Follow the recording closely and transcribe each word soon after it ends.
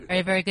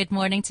Very, very good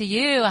morning to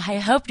you. I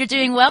hope you're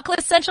doing well.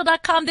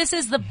 CliffCentral.com. This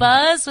is The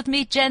Buzz with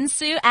me, Jen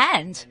Su,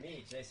 and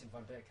me, Jason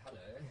Von Beck. Hello.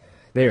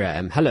 There I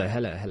am. Hello. How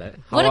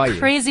what are a you?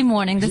 crazy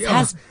morning this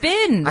has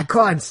been. I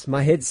can't.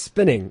 My head's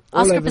spinning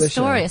all Oscar over the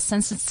show. Pistorius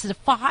sentenced to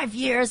 5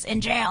 years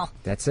in jail.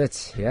 That's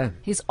it, yeah.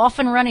 He's off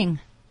and running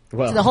to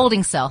the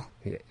holding cell.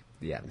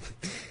 Yeah.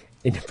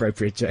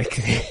 Inappropriate joke.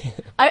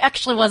 I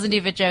actually wasn't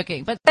even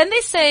joking. But then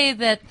they say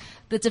that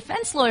the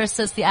defense lawyer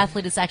says the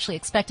athlete is actually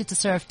expected to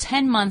serve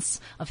 10 months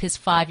of his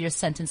 5-year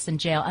sentence in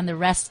jail and the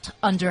rest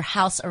under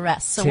house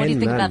arrest. So what do you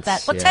think about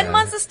that? Well, 10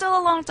 months is still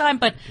a long time,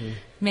 but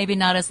maybe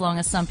not as long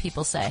as some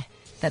people say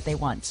that they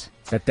want.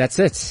 But that's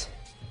it.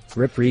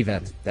 Rip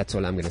Reva. That's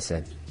all I'm going to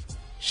say.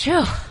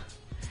 Phew.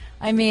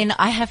 I mean,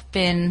 I have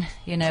been,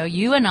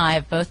 you and I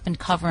have both been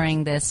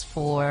covering this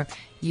for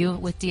you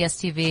with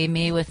DSTV,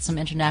 me with some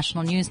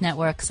international news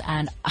networks,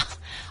 and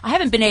I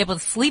haven't been able to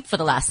sleep for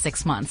the last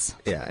 6 months.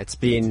 Yeah, it's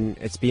been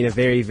a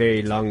very,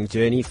 very long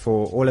journey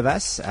for all of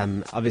us.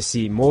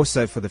 Obviously more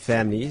so for the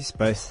families,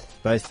 both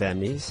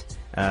families.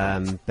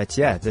 But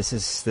yeah, this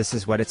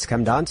is what it's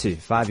come down to.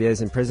 5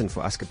 years in prison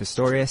for Oscar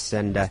Pistorius,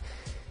 and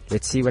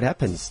let's see what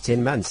happens.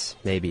 10 months,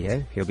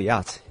 maybe, he'll be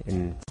out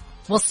in...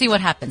 We'll see what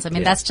happens. I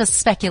mean, that's just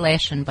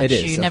speculation, but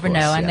you never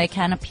know, and they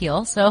can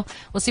appeal. So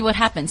we'll see what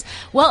happens.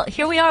 Well,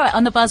 here we are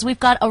on The Buzz. We've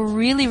got a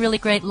really, really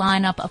great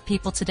lineup of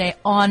people today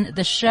on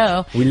the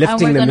show. We're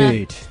lifting the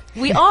mood.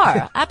 We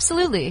are,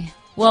 absolutely.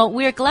 Well,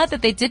 we're glad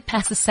that they did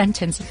pass the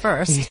sentence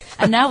first,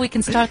 and now we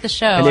can start the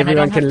show. And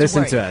everyone can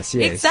listen to us,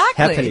 yes.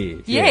 Exactly.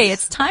 Happily. Yay, yes.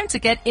 it's time to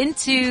get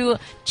into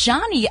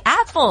Johnny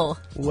Apple.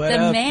 What the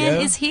up, man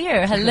yo? is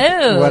here.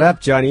 Hello. What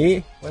up,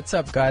 Johnny? What's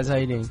up, guys? How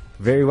you doing?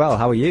 Very well.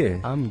 How are you?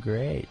 I'm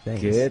great.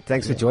 Thanks. Good.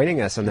 Thanks for joining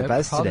us on The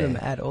Buzz today. No problem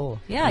at all.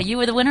 Yeah, you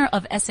were the winner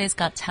of SA's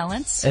Got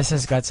Talent.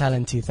 SA's Got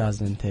Talent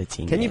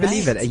 2013. Can you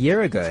believe it? A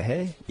year ago,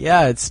 hey?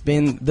 Yeah, it's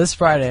been this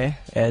Friday.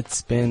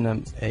 It's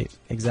been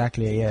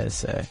exactly a year,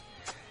 so...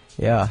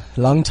 Yeah,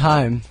 long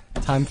time.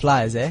 Time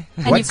flies, eh?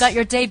 And you've got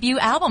your debut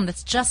album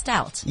that's just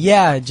out.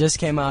 Yeah, it just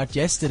came out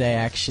yesterday,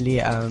 actually.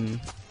 Yeah,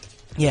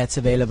 it's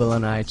available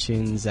on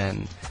iTunes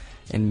and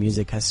in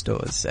music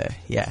stores, so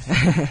yeah.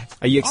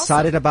 Are you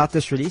excited about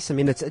this release? I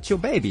mean, it's your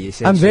baby,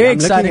 essentially. I'm very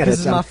excited because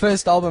it's my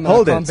first album and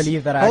I can't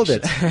believe that I Hold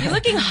it. You're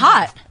looking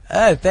hot.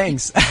 Oh,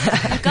 thanks.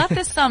 You've got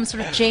this sort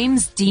of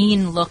James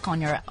Dean look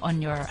on your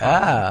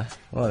well,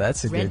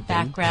 that's a red good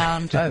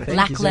background, thing.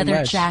 black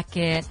leather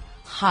jacket,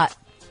 hot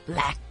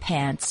black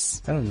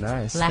pants. Oh,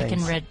 nice. Black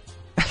and red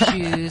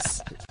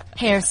shoes,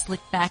 hair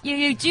slicked back.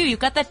 You do. You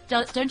got that,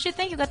 don't you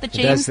think? You got the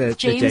James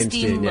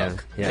Dean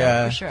look.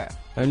 Yeah. For sure.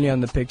 Only on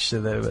the picture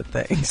though, but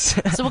thanks.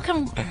 So what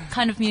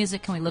kind of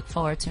music can we look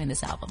forward to in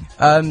this album?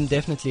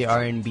 Definitely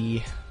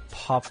R&B,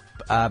 pop,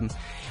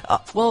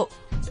 well,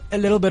 a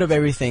little bit of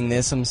everything.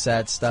 There's some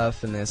sad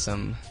stuff and there's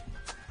some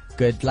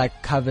good,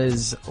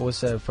 covers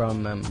also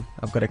from,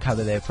 I've got a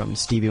cover there from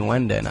Stevie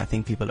Wonder, and I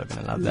think people are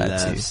going to love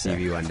that too.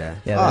 Stevie Wonder.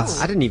 Yeah,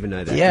 I didn't even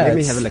know that. Yeah, Let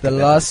me have a look at that. the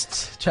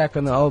last track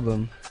on the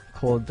album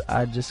called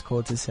I Just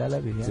Called to Say I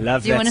Love You. Yeah.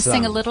 Love Do you that want to song.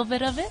 sing a little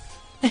bit of it?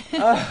 Put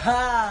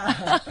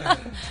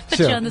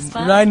Sure. you on the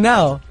spot. Right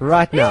now.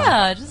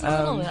 Yeah, just a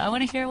little bit. I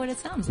want to hear what it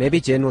sounds like. Maybe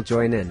Jen will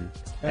join in.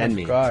 And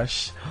me.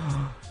 Gosh.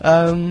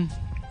 No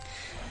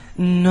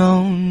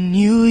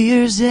New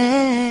Year's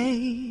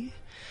Day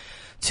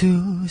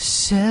to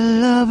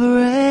celebrate.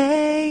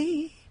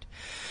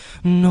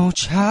 No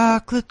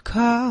chocolate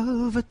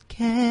covered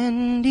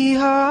candy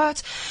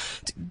hearts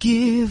to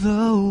give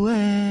away.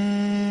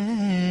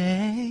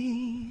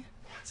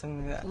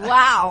 Something like that.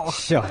 Wow.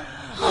 Sure.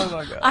 Oh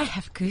my god. I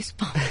have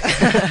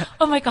goosebumps.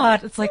 Oh my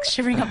god, it's like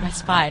shivering up my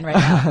spine right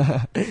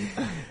now.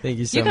 Thank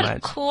you so You got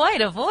much.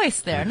 quite a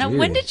voice there. Now, do.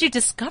 when did you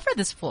discover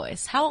this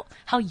voice? How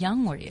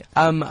young were you?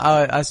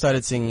 I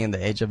started singing at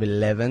the age of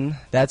 11.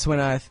 That's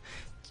when I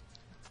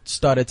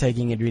started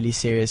taking it really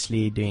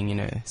seriously,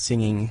 doing,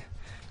 singing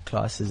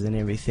classes and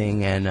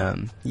everything. And,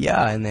 and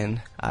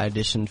then I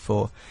auditioned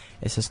for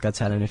SA's Got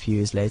Talent a few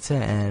years later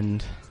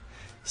and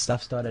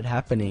stuff started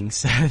happening.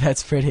 So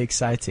that's pretty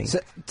exciting. So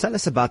tell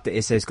us about the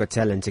SA's Got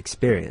Talent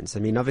experience. I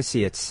mean,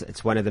 obviously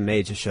it's one of the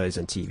major shows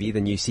on TV.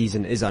 The new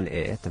season is on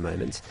air at the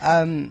moment.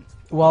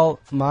 Well,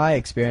 my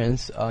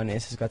experience on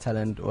SA's Got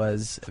Talent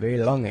was a very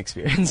long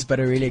experience, but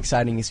a really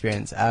exciting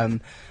experience. I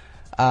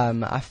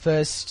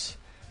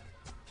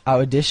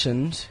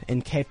auditioned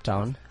in Cape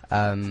Town.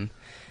 Are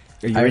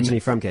you originally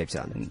from Cape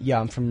Town?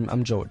 Yeah,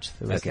 I'm George.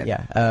 Okay.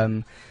 Yeah.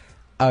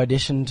 I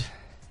auditioned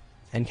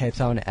in Cape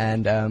Town,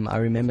 and I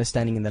remember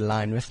standing in the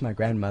line with my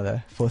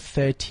grandmother for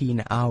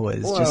 13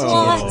 hours. Just to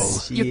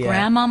What? get Your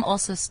grandmom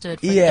also stood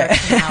for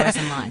 13 hours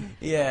in line.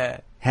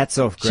 Yeah. Hats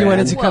off, Gran. She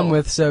wanted to come Whoa.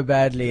 with so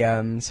badly.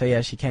 So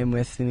yeah, she came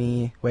with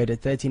me,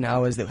 waited 13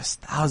 hours. There was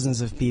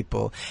thousands of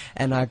people,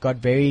 and I got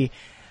very,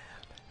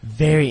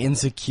 very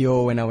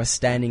insecure when I was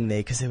standing there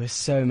because there were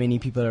so many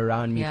people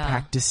around me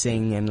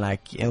practicing and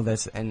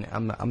this, and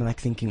I'm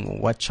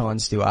thinking, what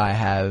chance do I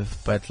have?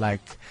 But I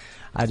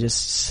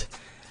just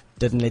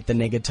didn't let the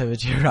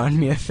negativity around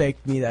me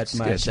affect me that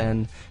much,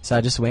 and so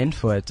I just went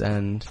for it,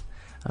 and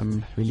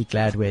I'm really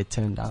glad where it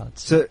turned out.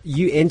 So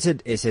you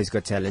entered SA's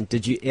Got Talent.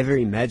 Did you ever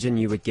imagine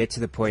you would get to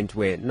the point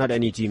where not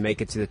only do you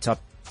make it to the top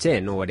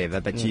 10 or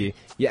whatever, but you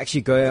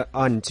actually go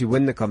on to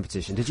win the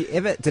competition? Did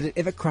it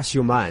ever cross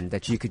your mind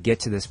that you could get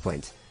to this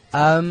point?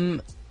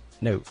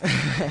 No.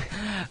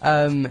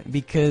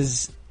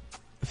 Because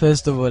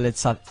first of all, it's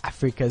South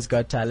Africa's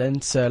Got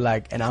Talent, so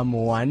and I'm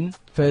one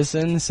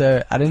person,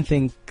 so I don't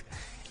think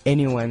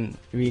anyone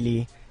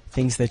really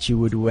thinks that you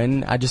would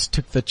win. I just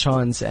took the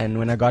chance, and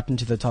when I got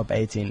into the top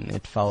 18,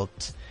 it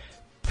felt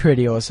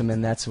pretty awesome,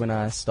 and that's when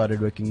I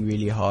started working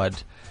really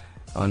hard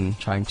on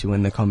trying to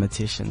win the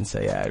competition. So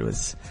yeah, it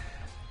was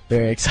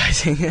very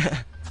exciting.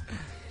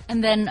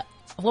 And then,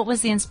 what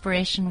was the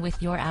inspiration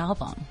with your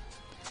album?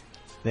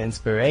 The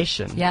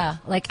inspiration? Yeah,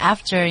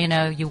 after,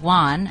 you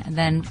won, and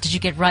then did you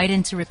get right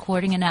into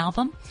recording an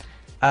album?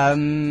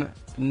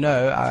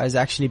 No, I was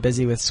actually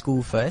busy with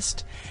school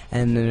first,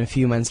 and then a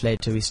few months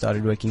later we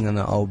started working on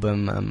the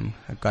album.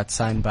 I got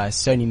signed by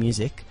Sony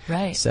Music.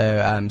 Right. So,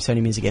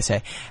 Sony Music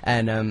SA.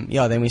 And,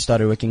 then we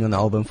started working on the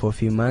album for a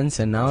few months,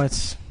 and now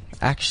it's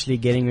actually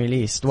getting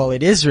released. Well,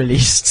 it is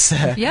released.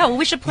 So. Yeah, well,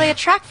 we should play a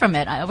track from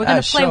it. We're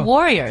going to play sure.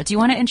 Warrior. Do you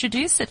want to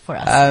introduce it for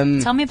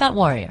us? Tell me about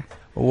Warrior.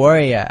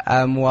 Warrior.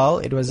 Well,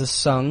 it was a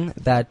song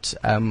that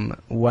I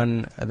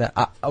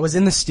was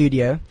in the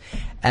studio,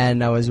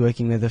 and I was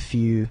working with a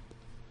few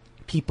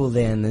people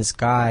there, and this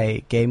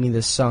guy gave me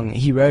this song.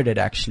 He wrote it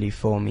actually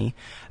for me,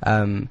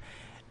 and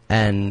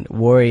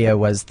Warrior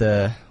was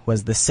the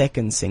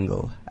second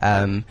single.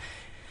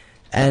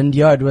 And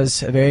yeah, it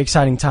was a very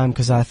exciting time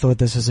because I thought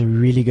this was a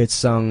really good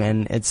song,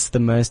 and it's the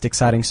most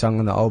exciting song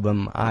on the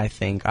album, I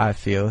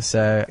feel.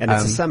 So, and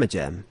it's a summer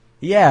jam.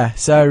 Yeah,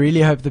 so I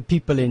really hope the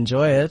people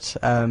enjoy it.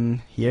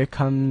 Here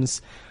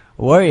comes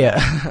Warrior.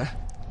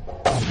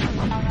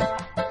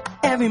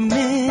 Every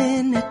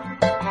minute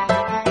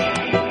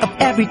of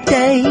every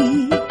day,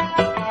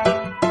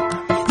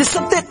 there's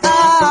something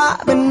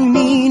I've been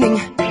meaning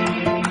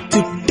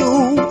to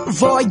do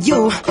for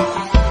you. If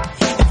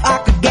I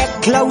could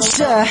get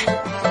closer,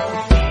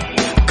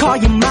 call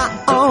you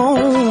my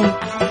own.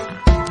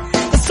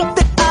 There's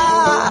something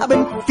I've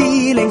been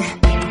feeling,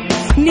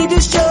 need to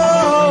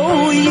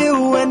show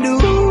you and do.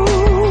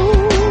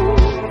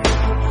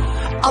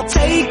 I'll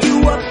take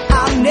you up,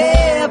 I'll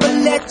never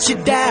let you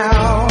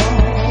down.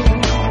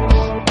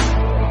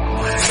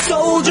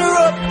 Soldier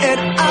up and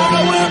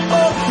I will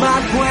hold my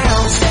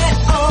ground. Set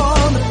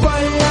on the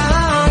front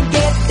line,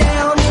 get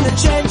down in the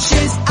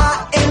trenches,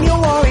 I am your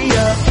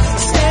warrior.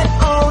 Stand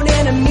on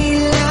enemy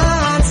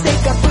lines,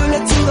 take a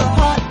bullet to the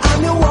heart,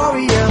 I'm your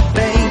warrior,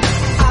 babe.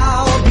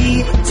 I'll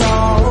be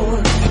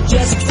tall,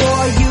 just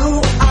for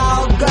you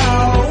I'll go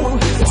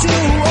to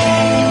war.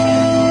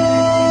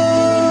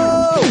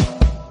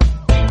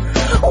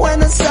 When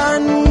the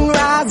sun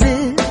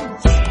rises,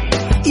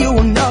 you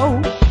will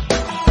know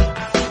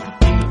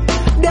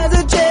there's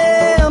a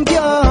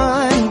champion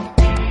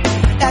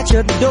at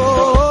your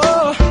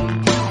door.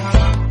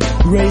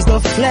 Raise the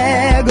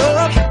flag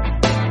up,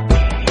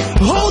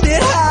 hold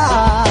it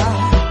high.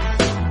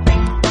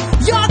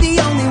 You're the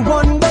only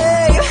one,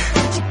 babe.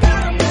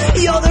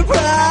 You're the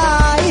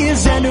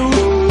prize, and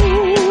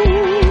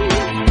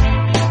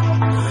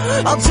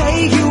I'll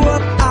take you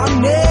up, I'll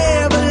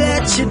never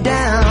let you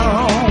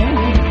down.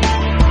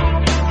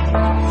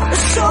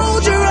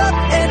 Soldier up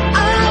and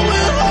I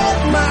will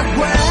hold my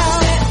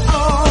ground.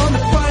 On the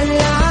front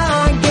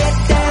line, get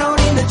down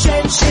in the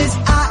trenches,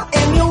 I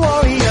am your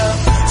warrior.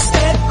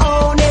 Stand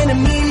on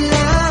enemy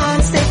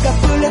lines, take a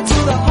bullet to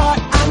the heart,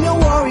 I'm your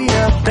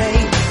warrior,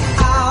 babe.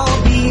 I'll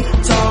be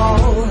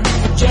tall,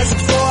 just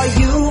for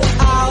you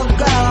I'll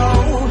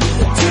go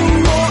to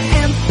war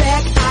and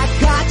back. I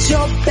got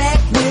your back,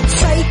 we'll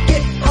take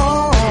it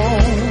on.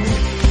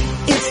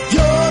 If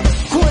you're the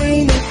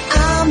queen and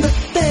I'm the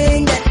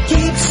thing that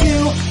keeps you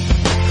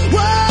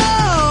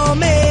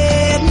warm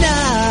at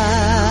night.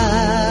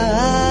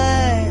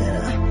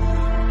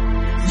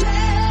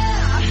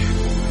 Yeah.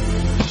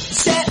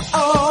 Set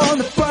on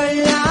the front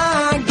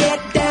line, get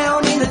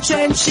down in the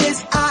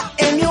trenches, I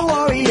am your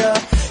warrior.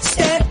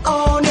 Stand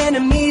on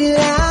enemy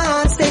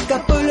lines, take a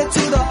bullet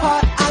to the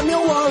heart, I'm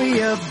your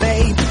warrior,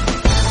 babe.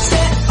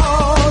 Set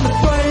on the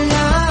front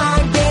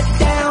line, get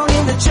down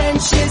in the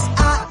trenches,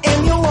 I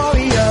am your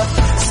warrior.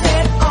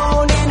 Stand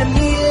on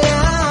enemy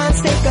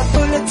lines, take a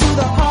bullet to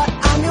the heart,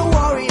 I'm your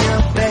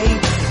warrior,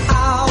 babe.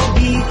 I'll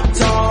be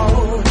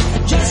tall,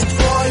 just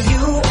for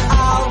you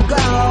I'll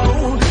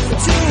go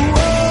to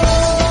war.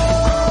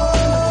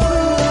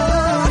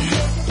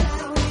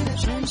 Down in the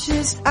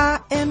trenches, I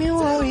am your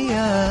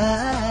warrior.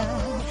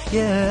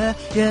 Yeah,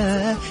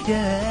 yeah,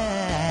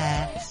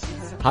 yeah.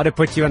 How to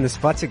put you on the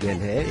spot again,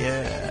 hey?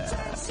 Yeah.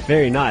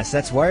 Very nice.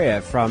 That's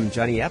Warrior from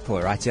Johnny Apple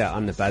right here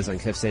on The Buzz on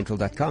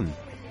CliffCentral.com.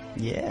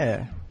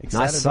 Yeah.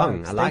 Excited Nice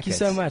song. vibes. I like it. Thank you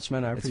so much,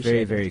 man. I It's appreciate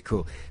very, it. very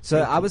cool.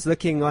 So I was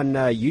looking on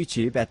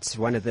YouTube at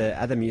one of the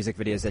other music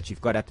videos that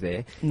you've got up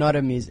there. Not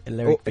a lyric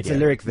video. It's a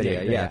lyric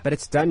video, yeah. But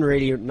it's done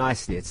really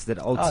nicely. It's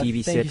that old Oh,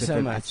 TV thank set you with so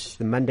the, much.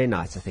 the Monday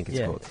Nights, I think it's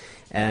Yeah. called.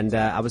 And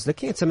I was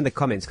looking at some of the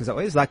comments because I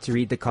always like to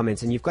read the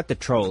comments. And you've got the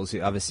trolls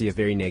who obviously are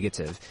very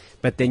negative,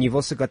 but then you've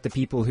also got the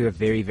people who are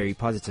very, very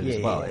positive as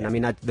Yeah, well. yeah, And yeah. I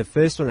mean, the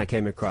first one I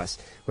came across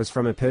was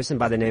from a person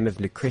by the name of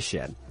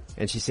Lucretia.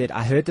 And she said,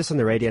 I heard this on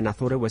the radio and I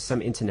thought it was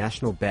some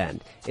international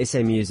band. SA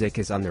Music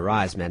is on the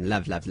rise, man.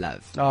 Love, love,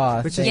 love.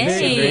 Oh, Which is thank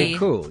very, you. very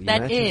cool. you know?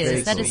 That It's very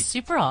is. That cool. is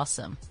super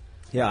awesome.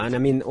 Yeah, and I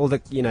mean, all the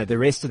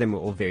rest of them were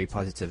all very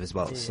positive as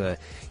well. So you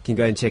can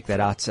go and check that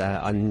out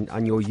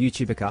on your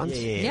YouTube account.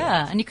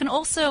 Yeah, and you can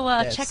also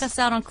Yes. check us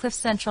out on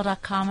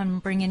cliffcentral.com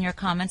and bring in your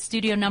comments.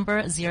 Studio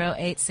number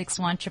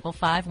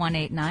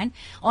 0861555189.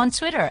 On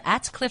Twitter,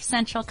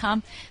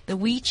 @cliffcentral.com. The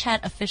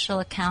WeChat official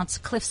accounts,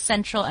 Cliff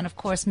Central. And, of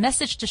course,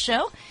 message to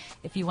show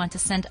if you want to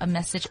send a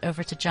message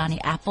over to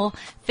Johnny Apple.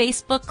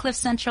 Facebook, Cliff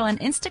Central, and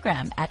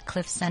Instagram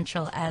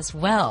 @CliffCentral as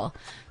well.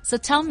 So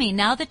tell me,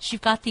 now that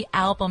you've got the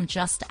album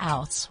just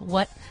out,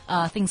 what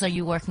things are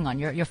you working on?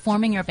 You're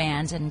forming your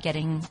band and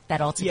getting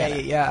that all Yeah,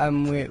 together. yeah,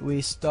 yeah.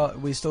 We're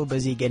still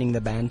busy getting the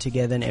band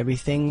together and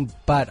everything,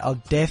 but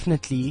I'll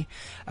definitely,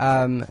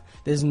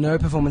 there's no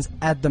performance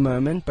at the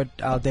moment, but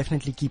I'll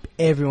definitely keep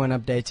everyone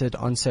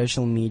updated on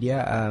social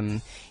media.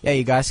 Yeah,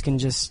 you guys can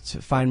just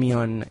find me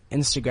on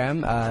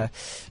Instagram,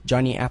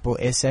 Johnny Apple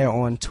SA,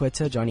 or on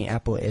Twitter, Johnny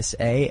Apple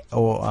SA,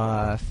 or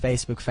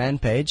Facebook fan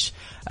page,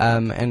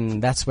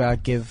 and that's where I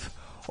give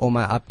all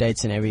my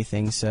updates and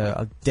everything, so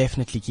I'll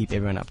definitely keep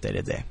everyone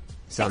updated there.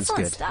 Sounds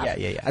Excellent good. stuff.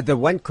 Yeah. The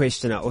one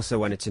question I also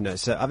wanted to know,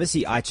 so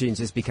obviously iTunes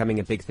is becoming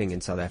a big thing in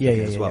South Africa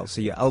Yeah, as well. yeah.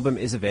 So your album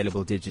is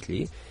available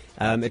digitally.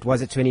 It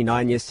was at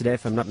 29 yesterday,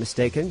 if I'm not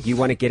mistaken. Do you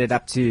want to get it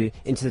up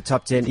into the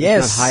top 10,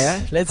 Yes, if not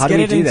higher? let's How do get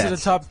we it do into that? the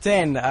top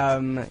 10.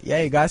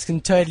 Yeah, you guys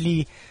can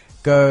totally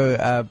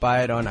go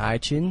buy it on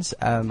iTunes.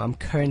 I'm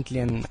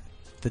currently on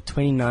the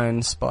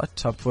 29 spot,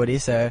 top 40,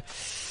 so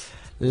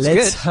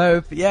let's good.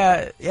 hope.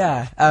 Yeah.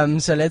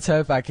 So let's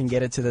hope I can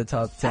get it to the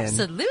top 10.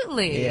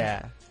 Absolutely.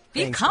 Yeah.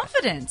 Be Thanks,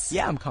 confident.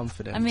 Yeah, I'm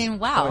confident. I mean,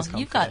 wow, Always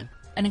you've got confident.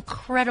 an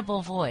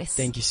incredible voice.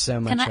 Thank you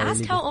so much. Can I ask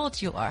really how do.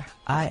 old you are?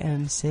 I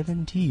am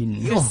 17.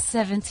 You're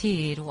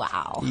 17.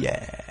 Wow.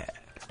 Yeah.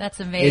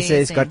 That's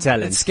amazing. SA's got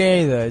talent. It's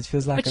scary though. It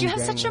feels like But I'm you have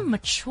growing such a up.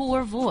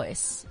 mature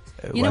voice.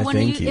 Why, when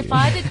thank you. if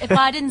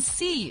I didn't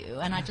see you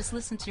and I just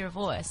listened to your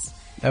voice,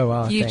 Oh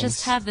wow, you thanks.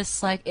 just have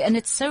this and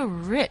it's so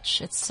rich.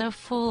 It's so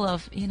full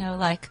of,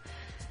 like,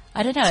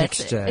 I don't know.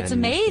 Texture It's and-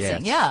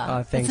 amazing. yes. Yeah.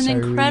 Oh, thanks, It's an I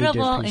really do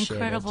incredible, appreciate it.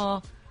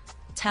 incredible,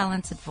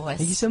 talented voice.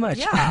 Thank you so much.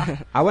 Yeah,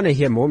 I want to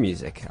hear more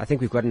music. I think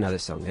we've got another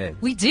song there.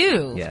 we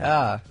do.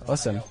 Yeah.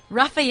 Awesome.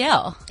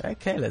 Raphael.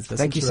 Okay, let's listen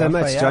Thank you to so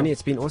much, Raphael. Johnny.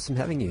 It's been awesome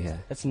having you here.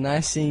 It's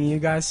nice seeing you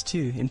guys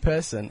too, in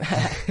person.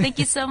 Thank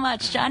you so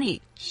much,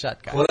 Johnny.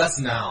 Shut, guys. Well, that's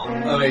now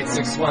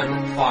 0861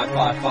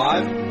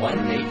 555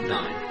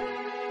 189.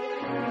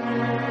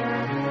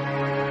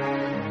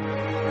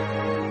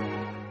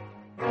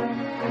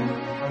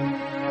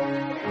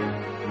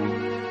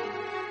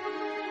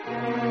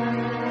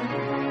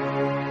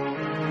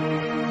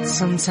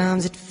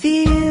 Sometimes it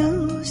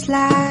feels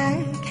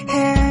like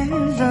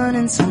heaven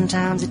and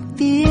sometimes it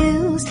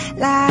feels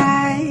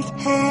like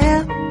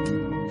hell.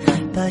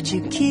 But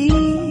you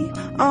keep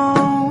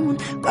on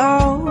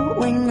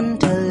going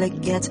until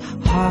it gets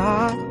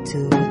hard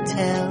to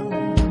tell.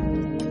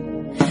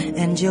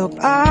 And your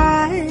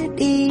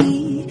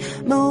body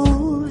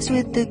moves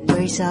with the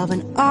grace of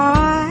an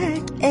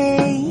archangel,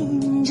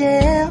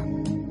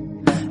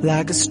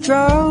 like a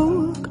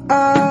stroke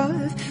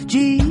of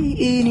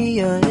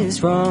genius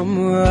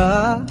from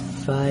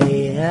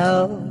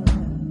Raphael.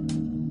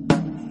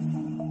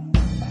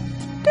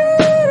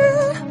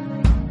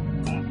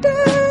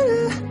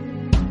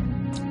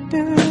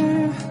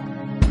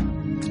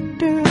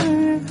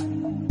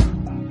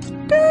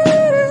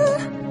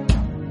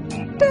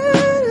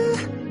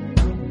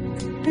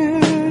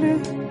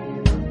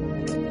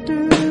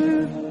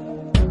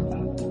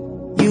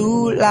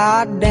 You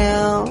lie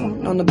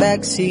down on the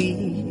back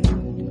seat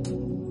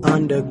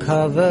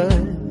undercover,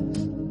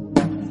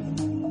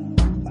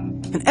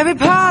 and every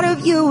part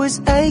of you is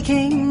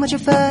aching, but your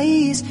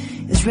face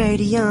is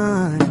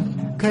radiant.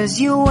 'Cause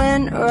you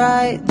went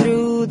right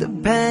through the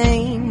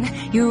pain.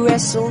 You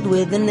wrestled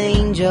with an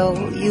angel,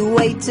 you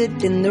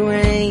waited in the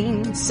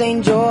rain.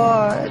 St.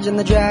 George and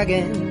the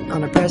dragon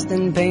on a pressed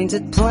and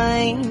painted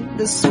plane.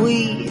 The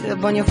sweet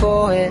upon your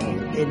forehead,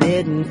 it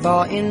didn't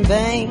fall in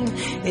vain.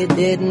 It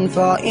didn't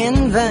fall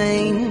in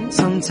vain.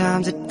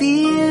 Sometimes it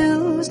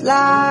feels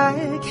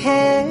like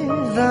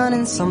heaven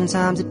and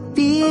sometimes it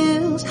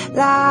feels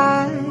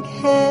like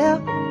hell.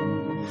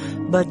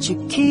 But you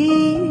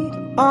keep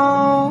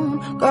on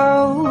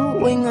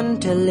going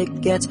until it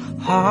gets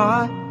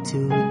hard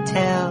to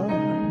tell.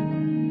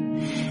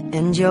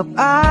 And your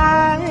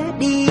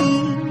body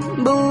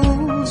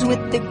moves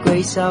with the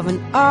grace of an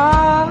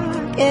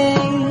archangel,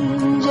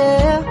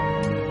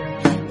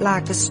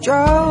 like a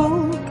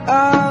stroke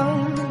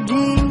of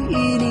genius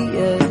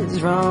genius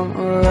from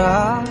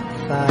Raphael.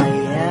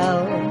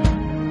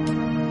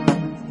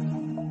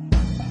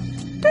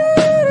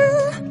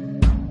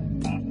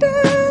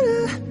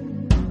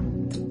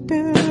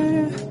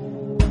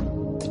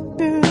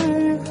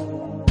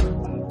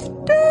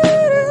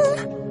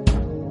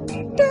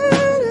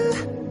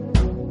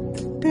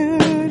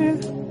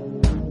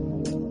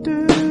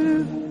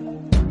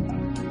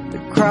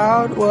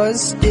 Crowd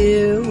was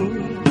still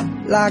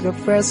like a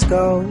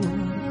fresco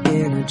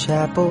in a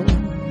chapel.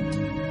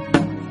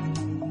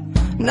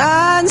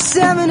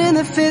 9-7 in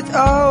the fifth,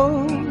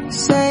 oh,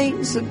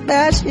 Saint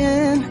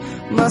Sebastian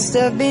must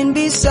have been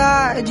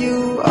beside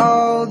you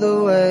all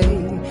the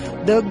way.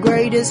 The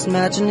greatest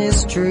match in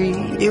history,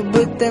 it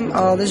with them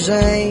all the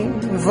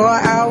shame. 4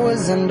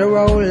 hours under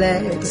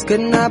Rolex could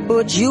not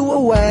put you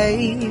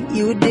away.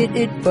 You did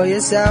it for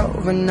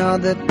yourself, and all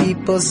the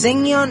people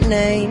sing your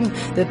name.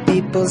 The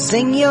people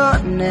sing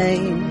your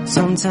name.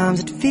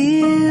 Sometimes it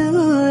feels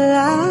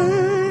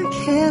like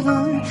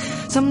heaven,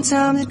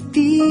 sometimes it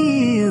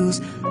feels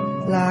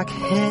like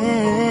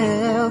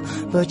hell,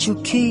 but you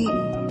keep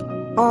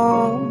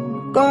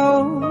on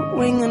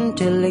going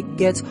until it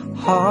gets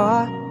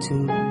hard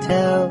to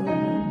tell.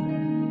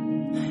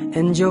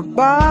 And your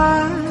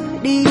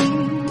body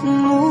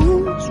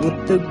moves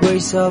with the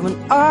grace of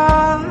an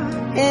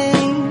archangel,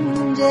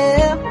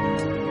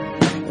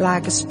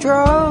 like a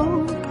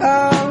stroke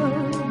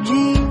of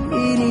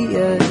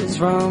genius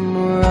from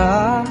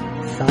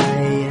Raphael.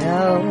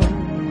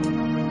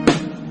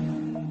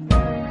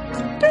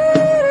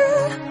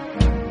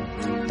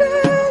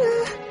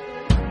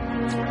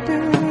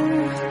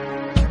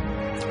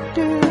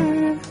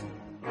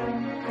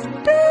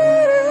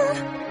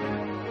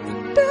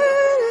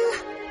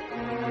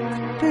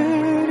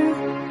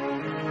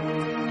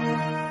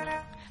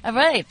 All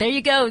right, there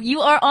you go.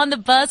 You are on the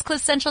buzz,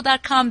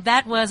 cliffcentral.com.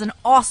 That was an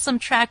awesome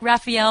track,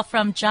 Raphael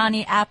from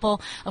Johnny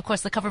Apple. Of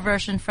course, the cover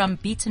version from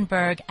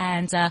Beatenberg.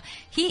 And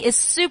he is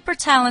super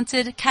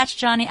talented. Catch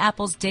Johnny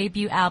Apple's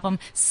debut album,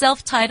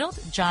 self-titled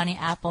Johnny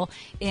Apple,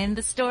 in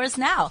the stores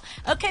now.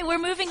 Okay, we're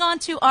moving on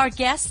to our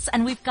guests,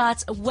 and we've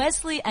got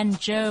Wesley and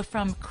Joe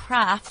from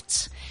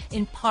Craft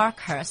in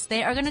Parkhurst.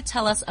 They are going to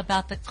tell us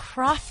about the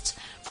Craft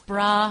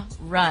Bra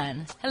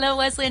Run. Hello,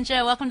 Wesley and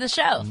Joe. Welcome to the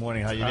show. Good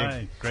morning. How you doing?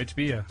 Hi. Great to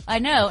be here. I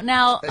know.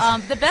 Now,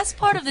 the best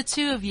part of the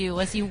two of you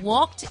was you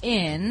walked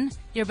in,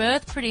 you're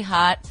both pretty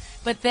hot,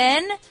 but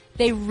then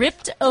they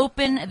ripped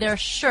open their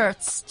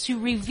shirts to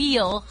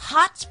reveal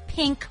hot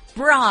pink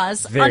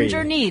bras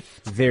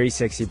underneath. Very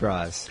sexy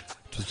bras.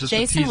 It was just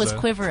Jason a was teaser.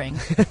 quivering.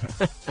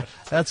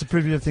 That's a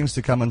preview of things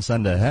to come on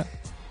Sunday, huh?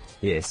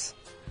 Yes.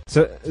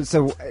 So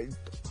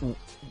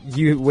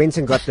you went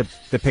and got the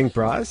pink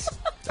bras?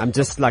 I'm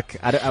just like,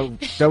 I don't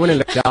want to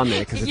look down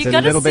there because it's You a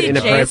gotta little bit see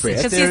inappropriate.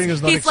 Jason, 'cause Staring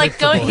is not he's like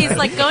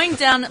going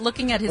down,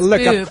 looking at his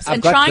Look, I've boobs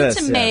and got trying this,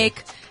 to yeah.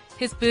 make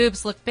his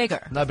boobs look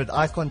bigger. No, but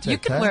eye contact. You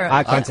could huh? wear it.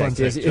 Eye contact,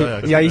 yes.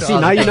 yeah. Yeah, you see,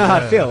 now you know how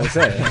it feels.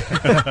 Eh?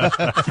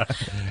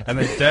 And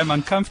they're damn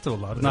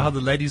uncomfortable. I don't know how the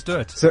ladies do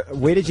it. So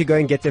where did you go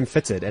and get them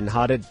fitted, and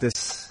how did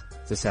this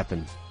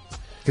happen?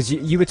 Because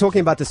you were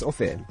talking about this off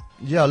air.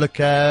 Yeah, look,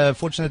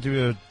 fortunately we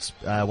were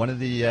one of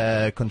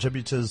the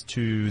contributors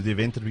to the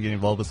event that we get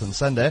involved with on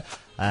Sunday.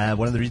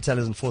 One of the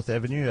retailers in 4th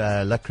Avenue,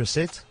 La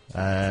Crusette,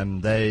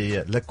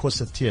 La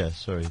Corsetier,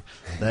 sorry.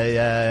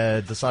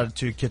 They decided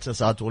to kit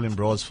us out all in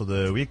bras for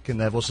the week,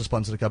 and they've also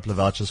sponsored a couple of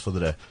vouchers for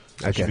the day.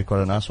 Which Okay. should be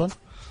quite a nice one.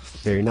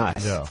 Very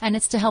nice. Yeah. And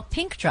it's to help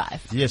Pink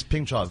Drive. Yes,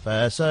 Pink Drive.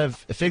 So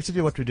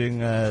effectively what we're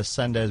doing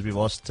Sunday is we've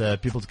asked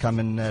people to come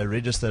and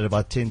register at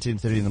about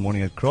 10:30 in the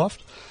morning at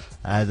Craft.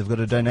 They've got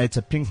to donate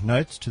a pink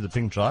note to the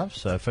Pink Drive,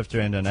 so 50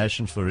 Rand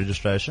donation for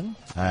registration,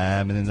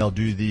 and then they'll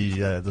do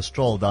the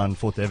stroll down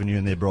 4th Avenue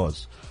in their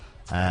bras.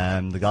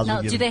 The guys Now,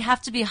 will give do they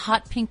have to be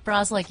hot pink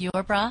bras like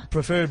your bra?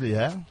 preferably,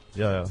 yeah?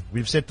 Yeah.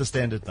 We've set the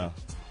standard now.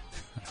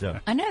 Yeah.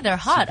 I know they're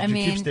hot. You I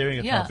mean, keep staring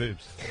at yeah. my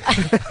boobs.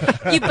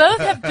 You both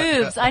have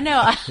boobs. I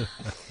know.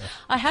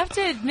 I have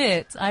to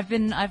admit, I've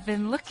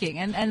been looking,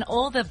 and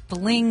all the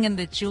bling and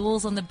the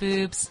jewels on the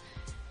boobs.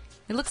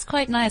 It looks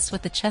quite nice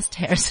with the chest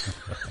hairs.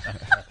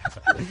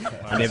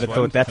 I never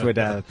thought that would,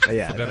 that would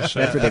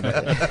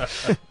ever.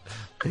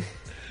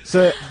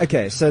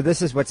 So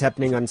this is what's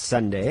happening on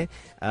Sunday.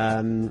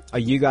 Are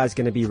you guys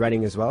going to be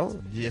running as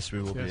well? Yes,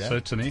 we will be. Yeah, Yeah.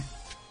 certainly.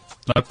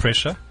 No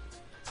pressure.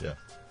 Yeah.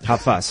 How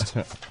fast?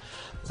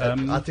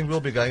 I think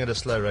we'll be going at a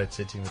slow rate,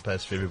 setting the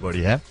pace for everybody,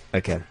 yeah?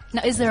 Okay.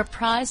 Now, is there a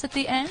prize at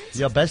the end?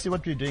 Yeah, basically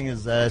what we're doing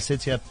is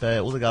setting up,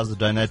 all the guys that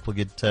donate will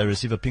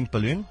receive a pink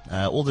balloon.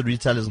 All the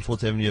retailers in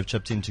 4th Avenue have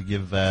chipped in to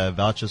give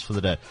vouchers for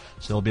the day.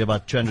 So there'll be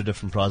about 200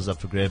 different prizes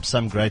up for grabs.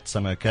 Some great,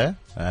 some okay.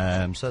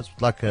 So it's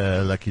like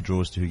a lucky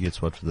draw as to who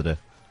gets what for the day.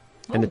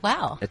 Oh,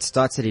 wow. It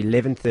starts at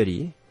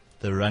 11:30.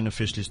 The run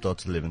officially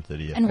starts at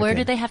 11:30. Yeah. And where Okay.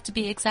 do they have to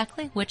be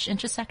exactly? Which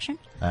intersection?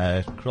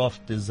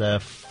 Craft is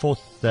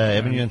 4th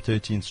Avenue and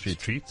 13th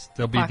Street.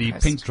 There'll be the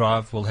Parkhurst. Pink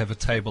Drive. We'll have a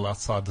table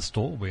outside the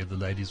store where the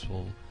ladies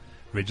will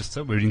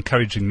register. We're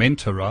encouraging men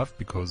to arrive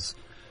because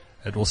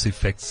it also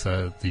affects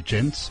the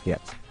gents. Yeah.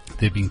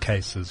 There have been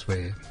cases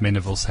where men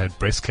have also had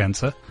breast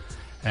cancer.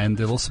 And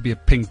there'll also be a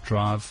Pink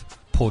Drive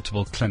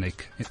portable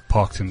clinic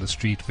parked in the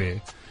street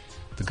where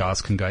the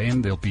guys can go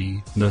in. There'll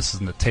be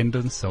nurses in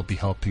attendance. They'll be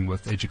helping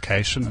with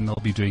education, and they'll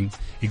be doing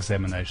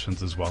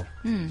examinations as well.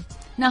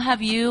 Now,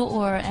 have you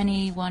or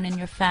anyone in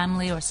your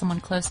family or someone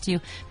close to you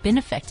been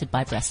affected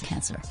by breast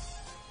cancer?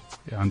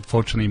 Yeah,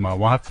 unfortunately, my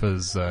wife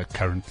is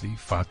currently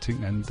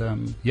fighting,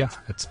 and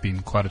it's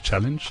been quite a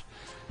challenge.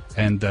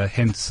 And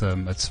hence,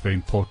 it's very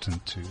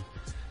important to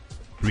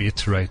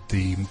reiterate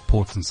the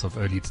importance of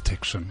early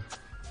detection.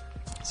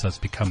 So it's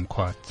become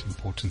quite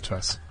important to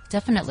us.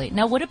 Definitely.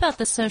 Now, what about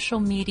the social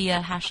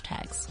media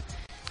hashtags?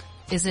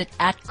 Is it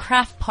at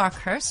Craft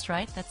Parkhurst,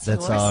 right? That's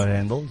yours. our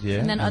handle, yeah.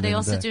 And then are they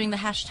also doing the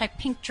hashtag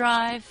Pink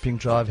Drive?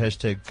 Pink Drive,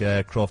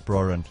 hashtag Craft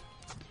Bra Run.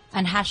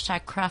 And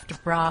hashtag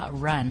Craft Bra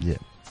Run. Yeah.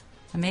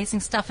 Amazing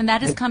stuff. And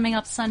that is coming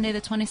up Sunday,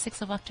 the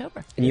 26th of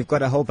October. And you've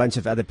got a whole bunch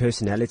of other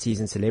personalities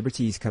and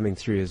celebrities coming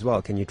through as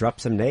well. Can you drop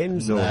some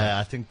names? Or? No,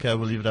 I think we'll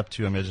leave it up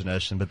to your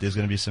imagination, but there's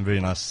going to be some very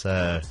nice,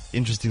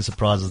 interesting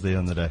surprises there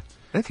on the day.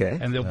 Okay.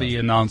 And there'll be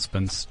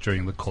announcements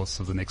during the course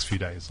of the next few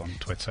days on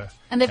Twitter.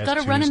 And they've got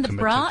to run in the committed.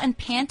 bra and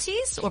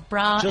panties, or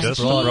bra and Just jeans,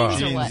 bra, or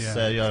what?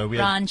 jeans,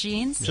 Bra and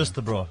jeans? Just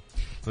the bra.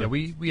 Yeah,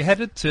 we had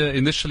it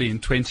initially in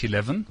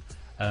 2011.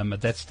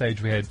 At that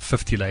stage, we had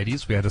 50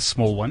 ladies. We had a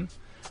small one,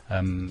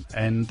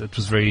 and it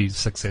was very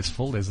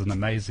successful. There's an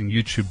amazing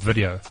YouTube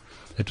video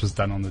that was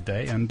done on the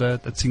day, and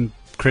it's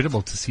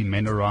incredible to see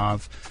men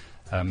arrive.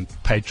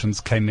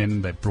 Patrons came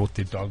in, they brought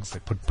their dogs, they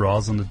put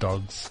bras on the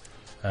dogs.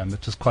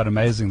 It was quite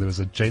amazing. There was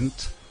a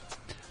gent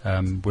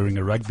wearing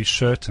a rugby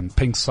shirt and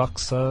pink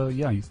socks. So,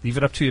 yeah, you leave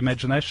it up to your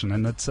imagination.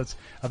 And it's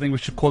I think we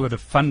should call it a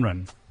fun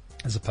run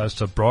as opposed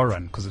to a bra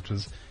run, because it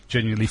was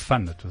genuinely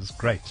fun. It was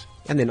great.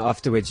 And then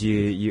afterwards,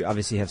 you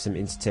obviously have some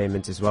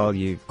entertainment as well.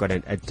 You've got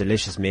a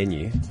delicious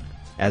menu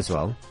as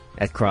well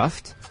at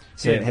Craft.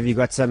 So Yeah. have you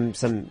got some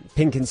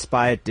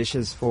pink-inspired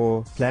dishes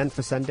planned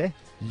for Sunday?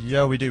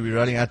 Yeah, we do. We're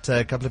rolling out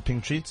a couple of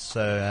pink treats.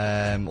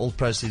 So all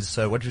proceeds.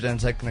 So what we've done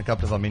is taken a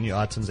couple of our menu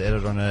items,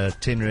 added on a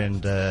 10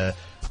 Rand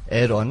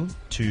add-on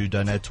to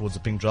donate towards the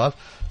Pink Drive.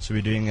 So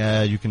we're doing,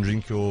 you can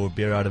drink your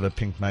beer out of a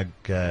pink mug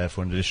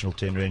for an additional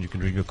 10 Rand. You can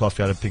drink your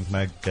coffee out of a pink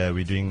mug.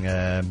 We're doing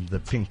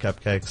the pink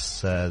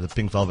cupcakes, the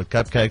pink velvet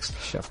cupcakes,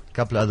 Sure. a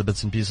couple of other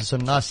bits and pieces.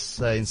 Some nice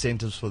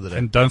incentives for the day.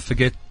 And don't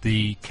forget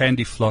the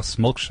Candy Floss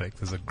milkshake.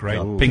 There's a great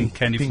pink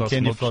Candy Floss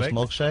milkshake.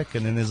 milkshake,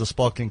 and then there's a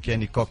sparkling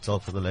candy cocktail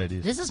for the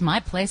ladies. This is my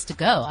place to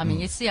go. I mean,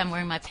 you see, I'm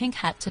wearing my pink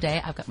hat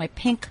today. I've got my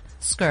pink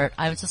skirt.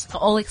 I was just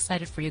all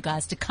excited for you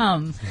guys to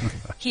come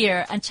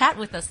here and chat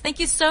with us. Thank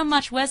you so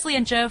much, Wesley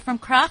and Joe from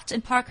Craft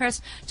in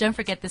Parkhurst. Don't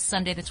forget this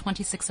Sunday, the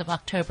 26th of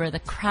October, the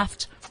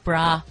Craft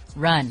Bra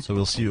Run. So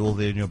we'll see you all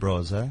there in your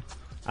bras, eh?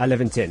 I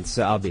live in Tent,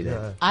 so I'll be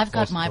there. I've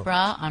got my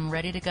bra. I'm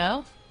ready to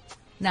go.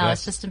 Now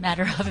it's just a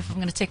matter of if I'm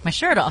going to take my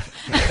shirt off.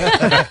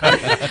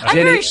 I'm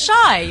very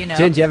shy, you know.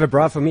 Jen, do you have a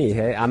bra for me?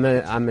 Hey, I'm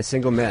a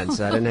single man,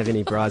 so I don't have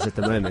any bras at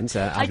the moment.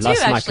 I've I do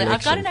lost my actually.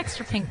 I've got an collection.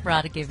 extra pink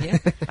bra to give you.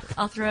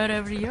 I'll throw it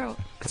over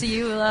to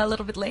you a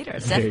little bit later.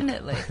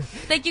 Definitely.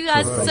 Thank you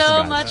guys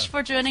so much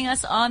for joining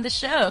us on the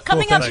show.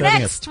 Coming up thanks for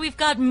having next, we've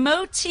got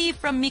Moti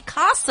from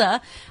Mikasa,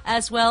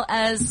 as well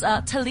as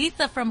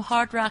Talitha from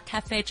Hard Rock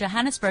Cafe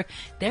Johannesburg.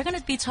 They're going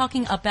to be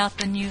talking about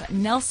the new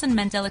Nelson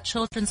Mandela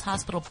Children's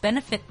Hospital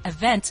benefit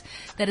event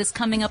that is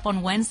coming up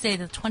on Wednesday,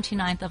 the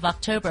 29th of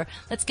October.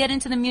 Let's get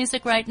into the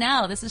music right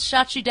now. This is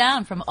Shut You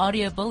Down from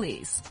Audio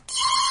Bullies.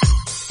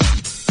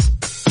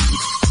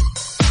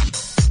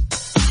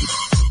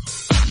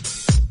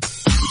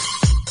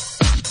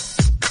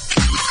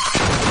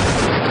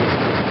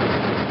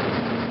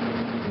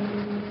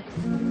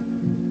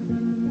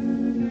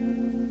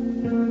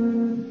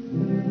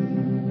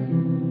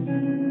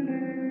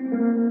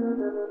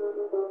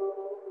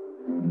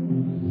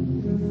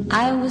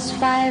 I was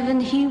 5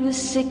 and he was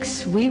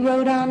 6. We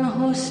rode on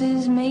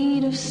horses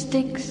made of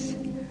sticks.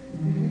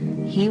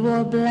 He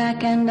wore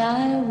black and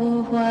I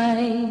wore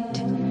white.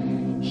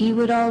 He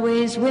would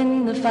always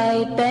win the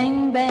fight.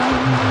 Bang, bang,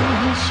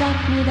 he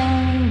shot me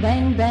down.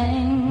 Bang,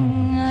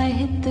 bang, I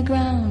hit the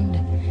ground.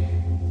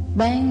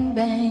 Bang,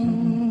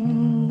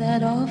 bang,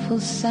 that awful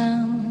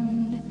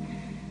sound.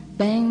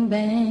 Bang,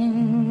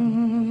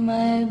 bang,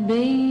 my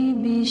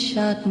baby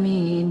shot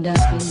me down,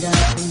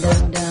 down,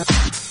 down, down.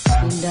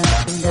 Down, down,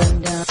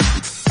 down, down,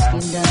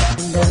 down,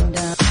 down,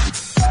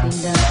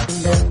 down,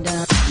 down,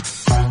 down.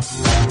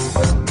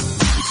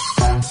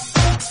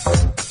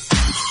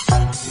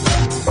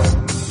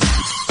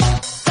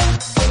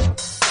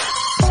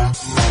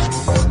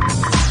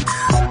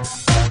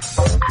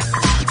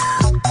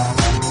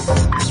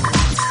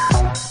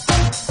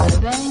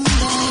 Bang, bang,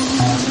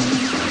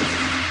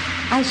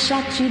 I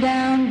shot you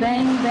down,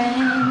 bang,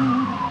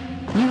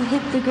 bang. You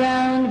hit the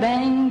ground,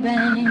 bang,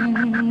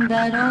 bang,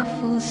 that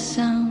awful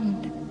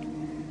sound.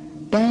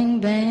 Bang,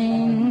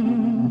 bang,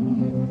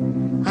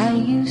 I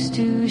used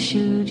to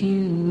shoot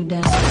you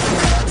down,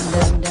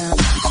 down, down, down,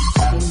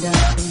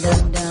 down,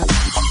 down, down,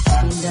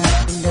 down,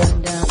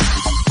 down,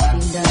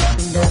 down,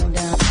 down,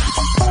 down.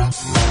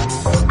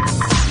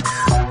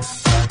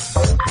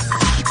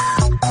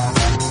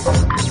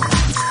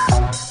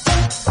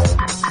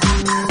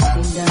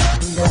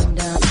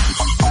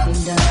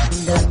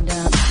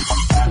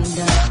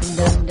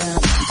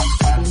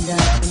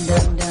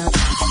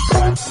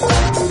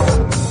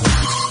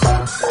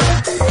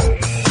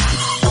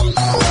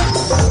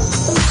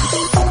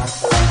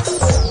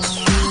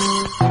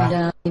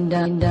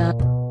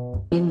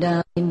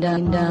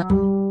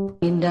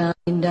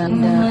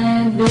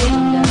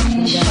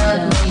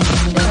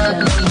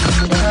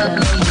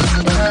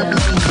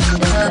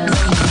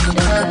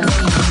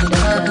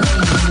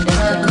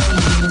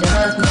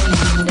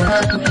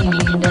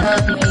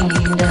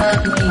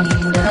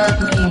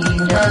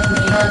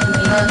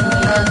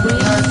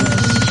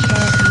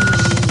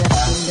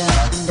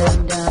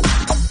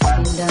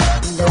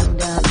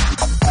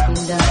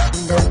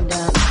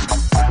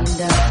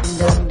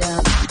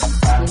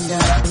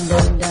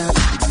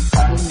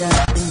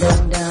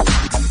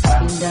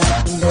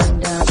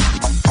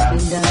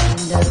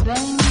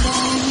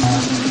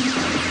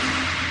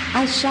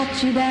 I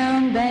shot you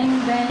down,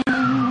 bang, bang.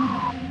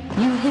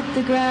 You hit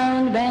the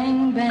ground,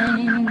 bang,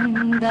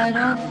 bang. That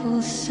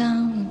awful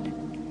sound,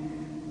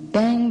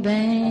 bang,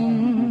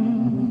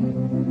 bang.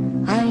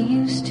 I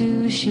used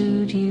to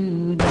shoot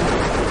you down.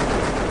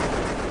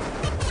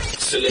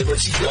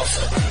 Celebrity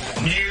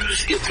gossip,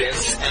 news,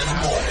 events, and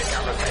more.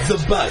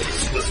 The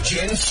Buzz with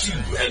Jen Sue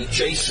and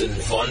Jason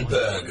Von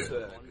Berg.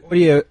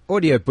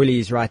 Audio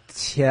bullies right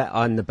here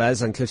on The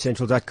Buzz on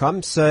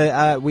CliffCentral.com.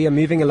 So we are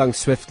moving along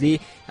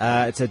swiftly.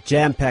 It's a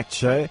jam-packed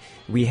show.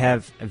 We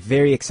have a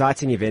very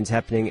exciting event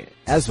happening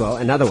as well,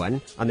 another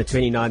one on the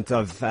 29th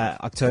of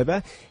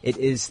October. It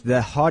is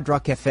the Hard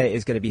Rock Cafe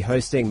is going to be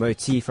hosting. Mo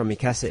T from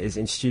Mikasa is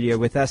in studio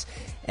with us,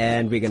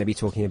 and we're going to be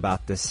talking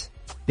about this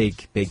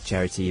big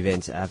charity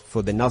event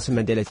for the Nelson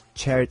Mandela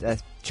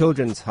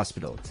Children's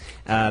Hospital.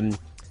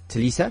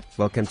 Talisa,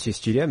 welcome to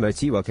studio.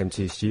 Moti, welcome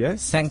to studio.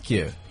 Thank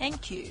you.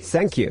 Thank you.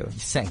 Thank you.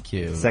 Thank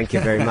you. Thank you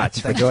very much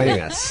for joining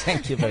us.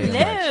 Thank you very much.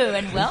 Hello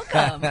and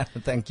welcome.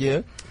 Thank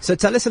you. So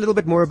tell us a little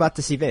bit more about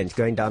this event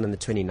going down on the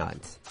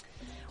 29th.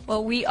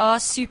 Well, we are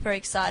super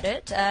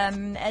excited.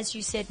 As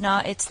you said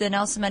now, it's the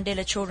Nelson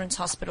Mandela Children's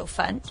Hospital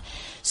Fund.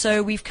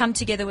 So we've come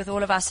together with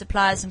all of our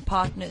suppliers and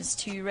partners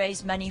to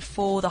raise money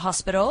for the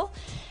hospital.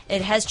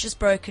 It has just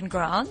broken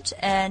ground,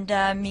 and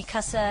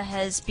Mikasa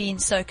has been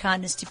so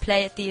kind as to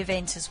play at the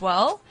event as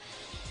well.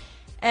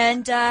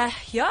 And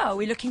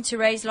we're looking to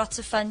raise lots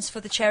of funds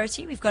for the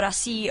charity. We've got our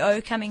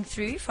CEO coming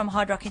through from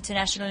Hard Rock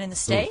International in the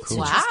States, cool.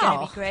 which is going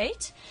to be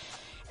great.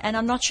 And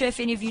I'm not sure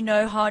if any of you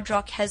know, Hard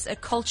Rock has a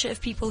culture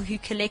of people who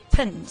collect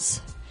pins.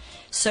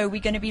 So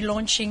we're going to be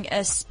launching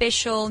a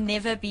special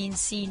Never Been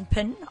Seen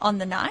pin on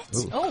the night.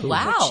 Oh,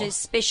 wow. Which is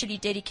specially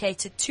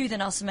dedicated to the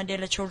Nelson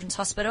Mandela Children's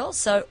Hospital.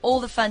 So all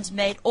the funds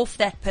made off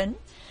that pin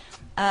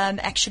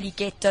actually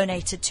get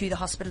donated to the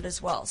hospital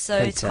as well. So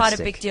Fantastic. It's quite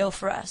a big deal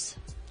for us.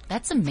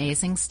 That's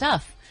amazing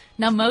stuff.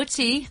 Now,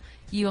 Moti,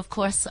 you, of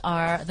course,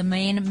 are the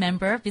main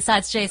member,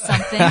 besides Jay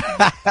Something.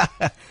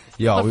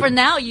 Yeah, But for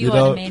now, you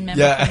are the main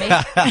member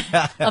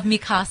of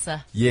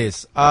Mikasa.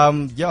 Yes.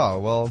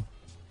 Well,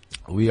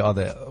 we are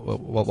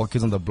what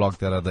kids on the block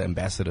that are the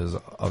ambassadors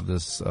of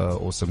this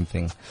awesome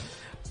thing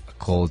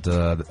called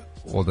the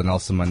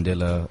Nelson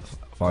Mandela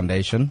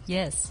Foundation.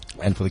 Yes.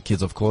 And for the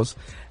kids, of course.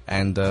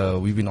 And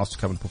we've been asked to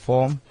come and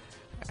perform.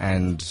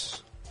 And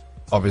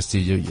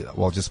obviously,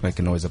 just make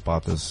a noise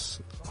about this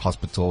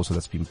hospital so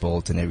that's been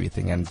built and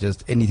everything, and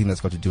just anything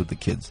that's got to do with the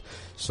kids.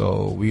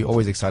 So we're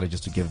always excited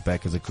just to give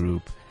back as a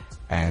group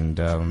and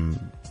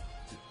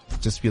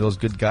just be those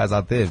good guys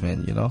out there,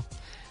 man, you know?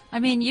 I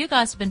mean, you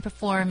guys have been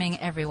performing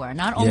everywhere.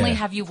 Not only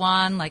have you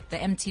won like the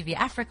MTV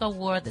Africa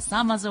Award, the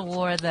Samas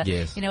Award,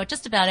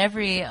 just about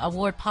every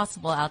award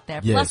possible out there.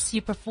 Yes. Plus,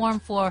 you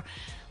performed for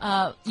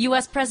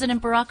U.S.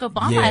 President Barack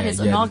Obama at his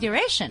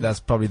inauguration.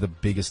 That's probably the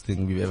biggest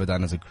thing we've ever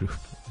done as a group.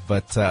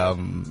 But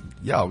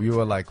we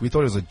thought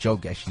it was a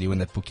joke actually when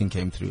that booking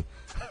came through.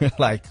 We're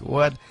like,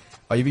 what?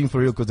 Are you being for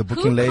real? Because the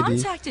booking lady. Who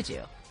contacted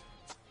you?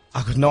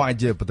 I got no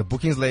idea, but the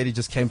bookings lady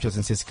just came to us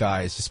and says,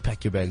 guys, just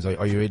pack your bags.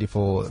 Are you ready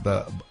for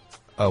the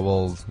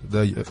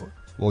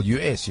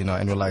US, you know?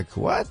 And we're like,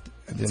 what?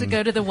 To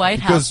go to the White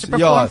House to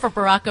perform for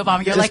Barack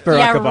Obama. You're like,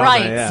 Barack Obama,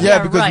 right.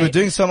 Yeah, because we're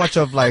doing so much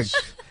of like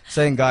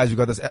saying, guys, we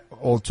got this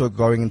all tour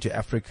going into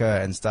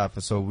Africa and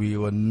stuff. So we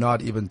were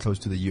not even close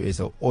to the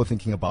US or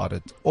thinking about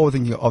it or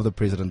thinking of the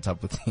president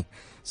type of thing.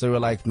 So we're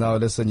like, no,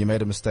 listen, you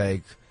made a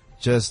mistake.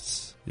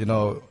 Just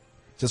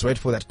wait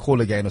for that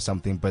call again or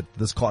something, but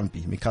this can't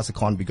be. Mikasa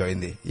can't be going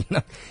there, you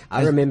know.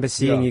 I remember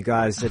seeing you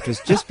guys. It was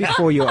just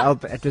before your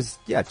album. It was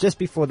just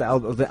before the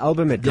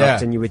album had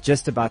dropped, and you were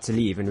just about to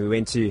leave, and we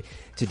went to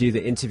do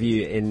the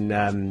interview in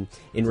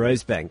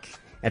Rosebank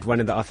at one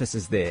of the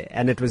offices there,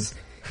 and it was.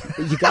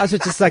 You guys were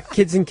just like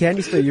kids in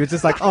candy store. You were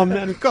just like, oh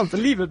man, we can't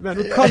believe it, man.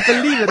 We can't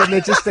believe it. And they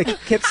just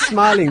kept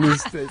smiling.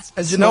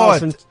 And you know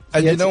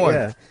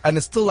what? And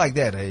it's still like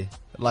that, hey?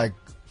 Like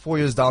 4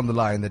 years down the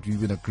line that we've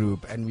been a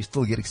group and we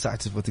still get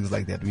excited for things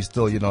like that. We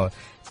still,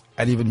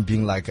 and even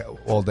being like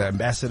all the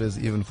ambassadors,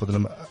 even for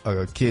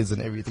the kids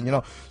and everything,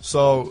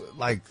 So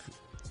like,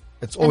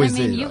 it's always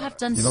there. You have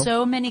done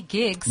so many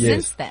gigs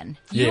since then.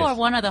 You are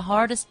one of the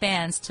hardest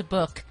bands to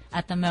book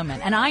at the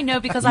moment. And I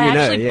know because I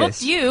actually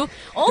booked you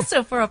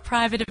also for a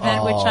private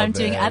event, which I'm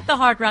doing at the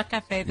Hard Rock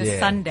Cafe this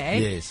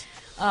Sunday. Yes.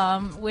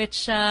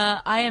 which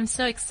I am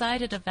so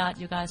excited about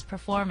you guys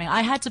performing.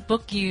 I had to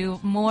book you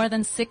more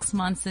than 6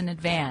 months in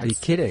advance. Are you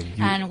kidding?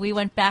 And we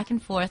went back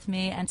and forth,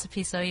 me and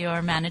Tapiso,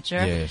 your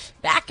manager, Yes.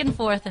 back and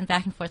forth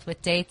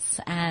with dates.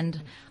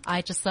 And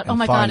I just thought, And oh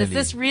my God, is finally.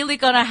 this really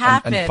going to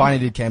happen? And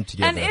finally it came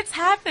together. And it's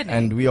happening.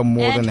 And we are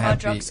more And than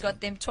Hard happy. Rock's got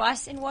them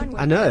twice in 1 week.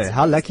 I know. That's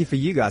How amazing. lucky for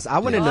you guys. I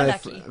want to You are know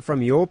lucky.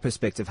 from your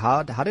perspective,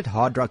 how did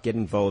Hard Rock get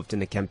involved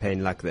in a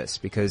campaign like this?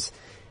 Because,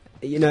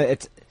 you know,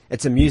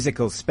 it's a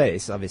musical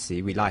space,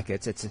 obviously. We like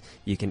it.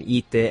 You can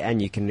eat there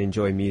and you can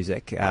enjoy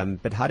music.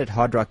 But how did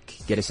Hard Rock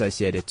get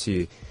associated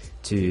to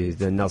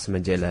the Nelson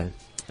Mandela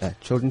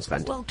Children's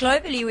Fund? Well,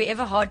 globally,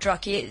 wherever Hard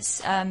Rock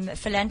is,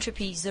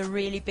 philanthropy is a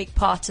really big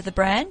part of the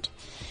brand.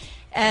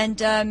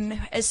 And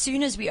as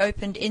soon as we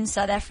opened in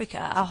South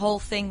Africa, our whole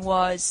thing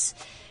was,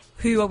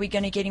 who are we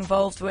going to get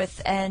involved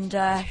with, and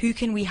who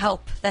can we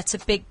help? That's a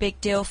big, big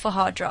deal for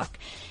Hard Rock.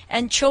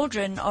 And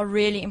children are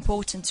really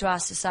important to our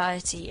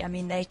society. I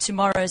mean, they're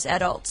tomorrow's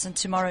adults and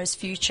tomorrow's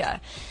future.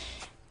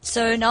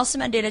 So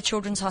Nelson Mandela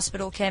Children's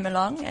Hospital came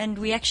along, and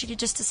we actually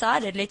just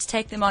decided, let's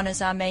take them on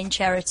as our main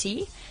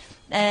charity.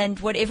 And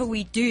whatever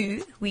we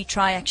do, we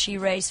try actually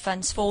raise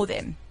funds for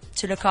them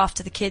to look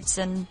after the kids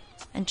and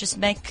just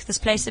make this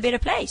place a better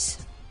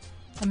place.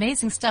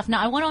 Amazing stuff.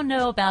 Now, I want to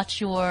know about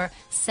your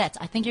set.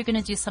 I think you're going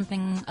to do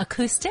something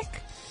acoustic,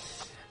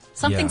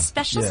 something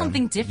special,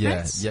 something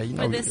different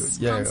for this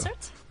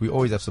concert. We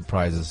always have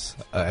surprises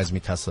as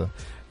Mikasa.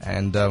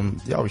 And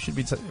we should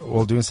be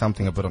doing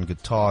something a bit on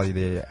guitar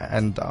there.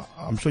 And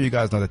I'm sure you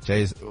guys know that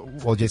Jay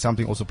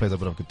Something also plays a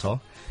bit of guitar.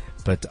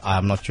 But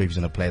I'm not sure if he's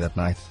going to play that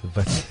night.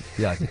 But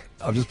yeah,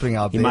 I'm just putting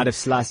out He there. might have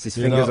sliced his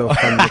fingers off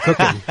from the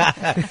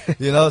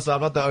cooking. So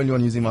I'm not the only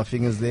one using my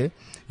fingers there.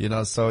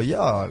 So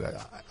yeah,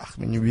 I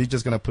mean, we're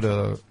just going to put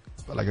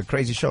a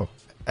crazy show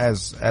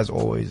as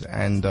always.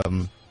 And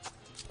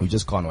we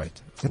just can't wait.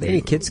 Are there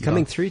any kids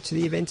coming through to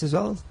the event as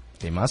well?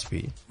 There must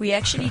be. We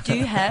actually do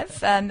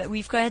have.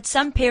 We've got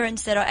some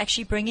parents that are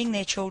actually bringing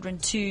their children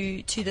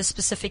to the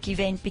specific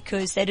event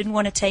because they didn't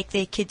want to take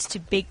their kids to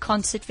big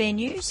concert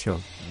venues. Sure.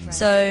 Right.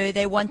 So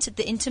they wanted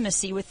the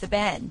intimacy with the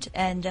band,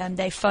 and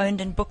they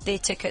phoned and booked their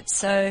tickets.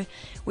 So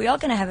we are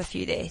going to have a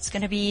few there. It's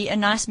going to be a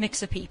nice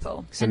mix of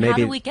people. So And maybe how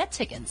do we get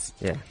tickets?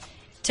 Yeah.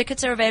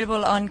 Tickets are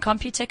available on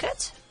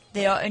CompuTicket.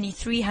 There are only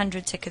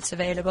 300 tickets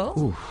available.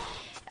 Ooh.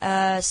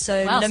 Wow,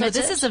 so limited.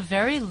 this is a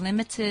very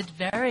limited,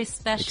 very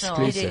special,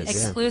 Exclusive, yeah.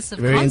 exclusive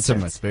Very concert.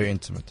 intimate, very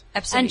intimate.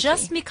 Absolutely. And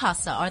just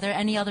Mikasa, are there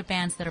any other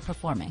bands that are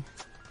performing?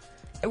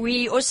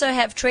 We also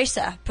have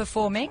Tresa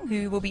performing,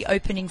 who will be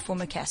opening for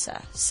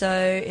Mikasa. So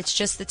it's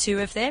just the two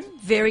of them.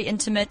 Very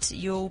intimate.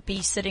 You'll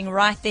be sitting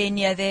right there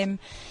near them.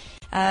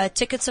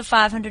 Tickets are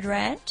 500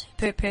 Rand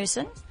per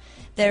person.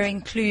 They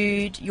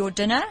include your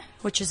dinner,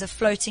 which is a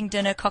floating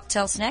dinner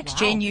cocktail snacks. Wow.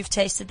 Jen, you've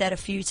tasted that a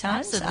few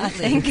times, I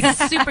Absolutely. think.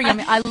 Super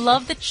yummy. I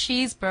love the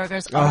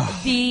cheeseburgers are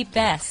the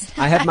best.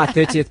 I had my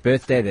 30th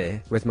birthday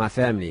there with my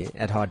family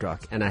at Hard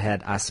Rock, and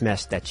I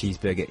smashed that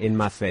cheeseburger in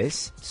my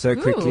face so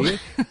quickly.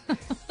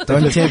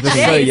 Don't tempt It's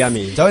me. so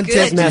yummy. Don't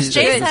tempt me. Smashed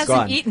it. Jace It's hasn't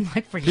gone. eaten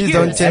like for Please years.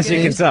 don't tempt As you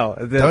me. can tell.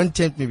 Don't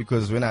tempt me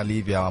because when I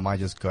leave here, I might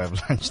just go have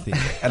lunch there.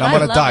 And I'm I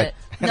going to love die. it.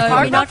 No,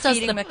 Hard we're not Rock does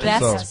feeding the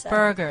Mikasa. best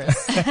burgers,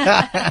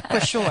 for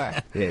sure.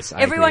 Yes,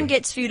 I Everyone agree.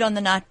 gets food on the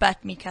night but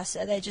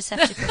Mikasa. They just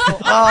have to perform.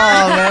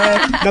 Oh,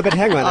 man. No, but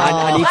hang on.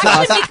 I need to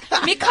ask.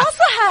 Actually,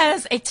 Mikasa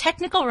has a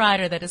technical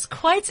rider that is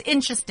quite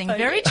interesting,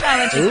 very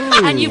challenging.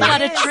 And you've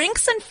got a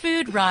drinks and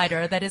food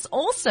rider that is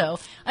also,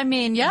 I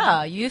mean,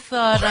 yeah, you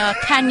thought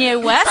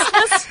Kanye West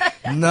was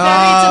very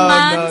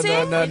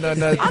demanding.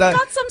 No. I've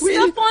got some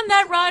stuff on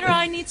that rider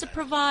I need to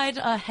provide.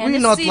 Hennessy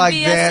not like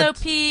that.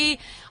 VSOP.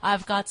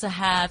 I've got to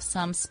have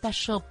some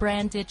special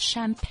branded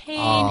champagne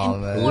Oh,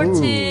 man.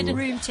 imported.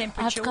 Room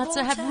temperature I've got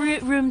to water.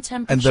 have room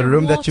temperature And the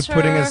room that you're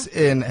putting water. us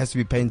in has to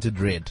be painted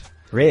red.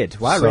 Red.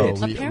 Why So red?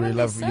 we Apparently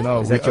love,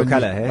 so. Is that your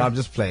colour, eh? No, I'm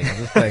just playing,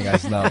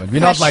 guys. No, we're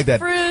not like that.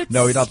 Fruits,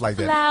 No, we're not like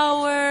that.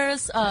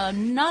 flowers,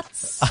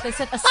 nuts. They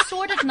said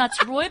assorted nuts,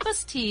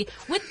 rooibos tea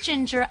with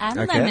ginger and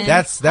Okay. lemon.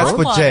 That's hot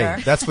for Jay.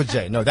 water. That's for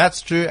Jay. No,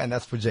 that's true, and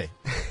that's for Jay.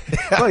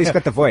 Well, he's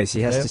got the voice.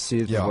 He has Yeah. to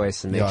soothe the Yeah.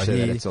 voice and make Yeah, sure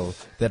that he- it's all.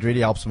 That really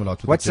helps him a lot.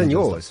 With What's the in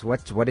ginger yours?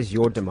 stuff. What is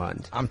your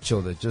demand? I'm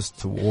chilled.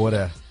 Just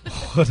water.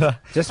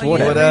 Just Oh,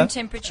 water. yeah. Room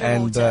temperature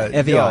and, water.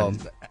 Evian.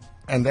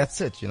 and that's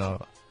it.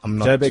 I'm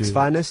not Joburg's too-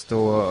 finest,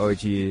 or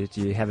do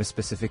you have a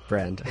specific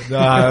brand?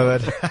 No,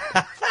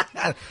 but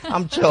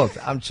I'm chilled.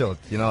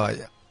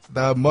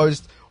 The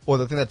most, or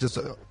the thing that just,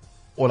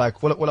 or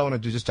like, what I want to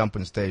do, just jump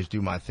on stage,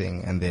 do my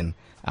thing, and then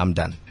I'm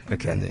done.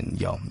 Okay. And then,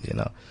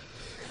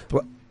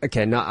 Well,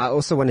 okay, now I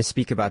also want to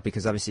speak about,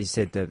 because obviously you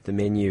said the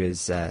menu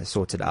is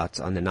sorted out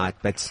on the night,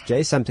 but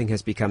Jay Something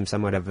has become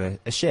somewhat of a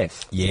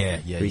chef. Yeah.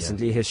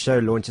 Recently, his show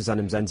launches on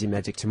Mzansi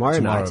Magic tomorrow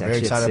Tomorrow, night. very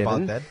Actually, excited at about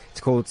 7. that. It's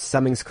called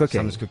Something's Cooking.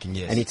 Something's Cooking,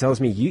 yes. And he tells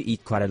me you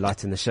eat quite a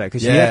lot in the show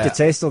because you have to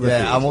taste all the food.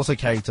 Yeah, I'm also a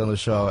character on the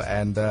show,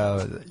 and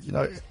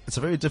it's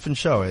a very different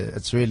show.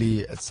 It's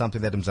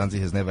something that Mzansi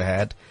has never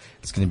had.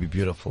 It's going to be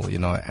beautiful,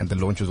 and the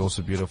launch was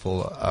also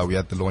beautiful. We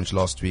had the launch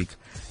last week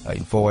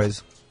in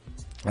Fourways.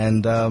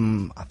 And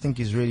I think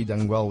he's really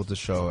done well with the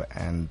show,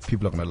 and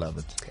people are gonna love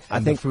it. I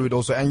And think- the food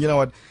also, and you know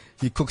what?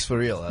 He cooks for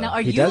real. Now,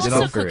 are He you does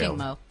also cook for cooking, real.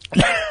 Mo?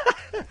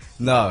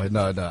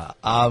 No.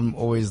 I'm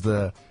always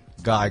the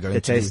guy going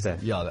The to taster.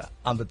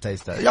 I'm the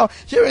taster. Yeah,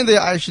 here and there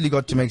I actually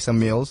got to make some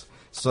meals.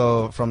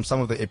 So from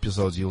some of the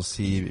episodes you'll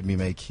see me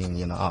making,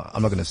 you know,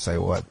 I'm not going to say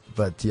what,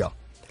 but yeah.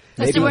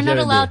 Maybe So we're here not and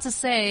allowed to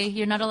say,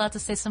 you're not allowed to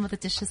say some of the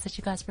dishes that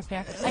you guys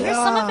prepare. I hear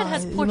some of it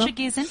has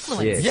Portuguese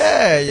influence.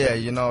 Yes. Yeah,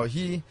 you know,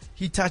 he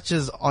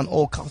touches on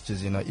all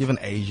cultures, you know, even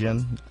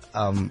Asian,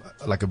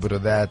 like a bit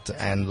of that,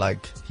 and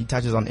like he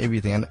touches on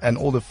everything and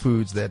all the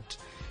foods that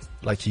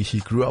like he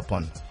grew up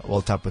on,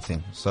 all type of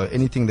thing. So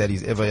anything that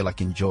he's ever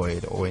like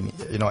enjoyed, or any,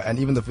 you know, and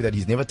even the food that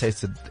he's never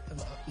tasted,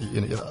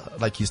 you know,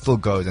 like he still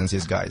goes and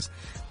says, guys,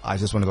 I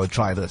just want to go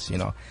try this, you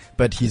know.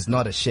 But he's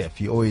not a chef.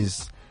 He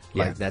always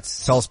Yeah,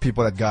 that's- tells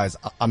people that, guys,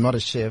 I'm not a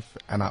chef,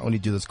 and I only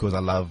do this because I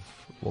love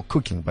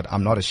cooking, but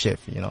I'm not a chef,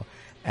 you know.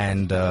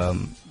 And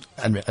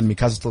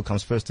Mikasa still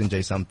comes first in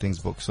Jay Something's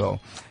book. So,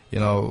 you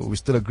know, we're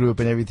still a group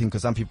and everything,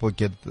 because some people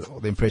get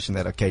the impression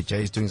that, okay,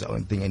 Jay's doing his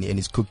own thing and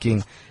he's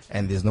cooking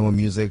and there's no more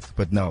music.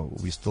 But no,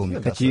 we still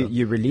Mikasa. But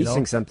you're releasing you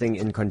know? something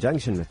in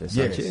conjunction with this,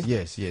 aren't you?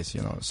 Yes,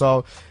 you know.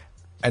 So,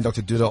 and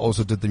Dr. Duda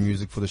also did the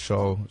music for the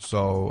show.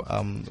 So,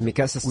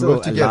 Mikasa's we still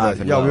work together. alive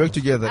and Yeah, we well. work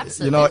together.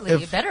 Absolutely. You know,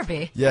 You better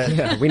be. Yeah.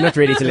 Yeah, we're not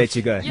ready to let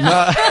you go.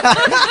 Yeah.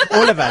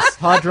 All of us.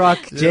 Hard Rock,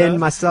 Jen, Yeah.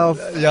 myself.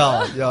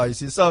 Yeah, you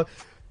see. So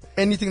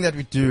anything that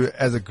we do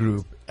as a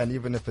group, and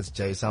even if it's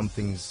Jay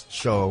Something's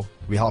show,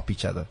 we help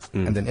each other.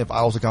 And then if I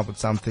also come up with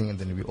something, and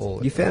then we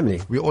all... You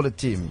family. We're all a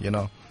team, you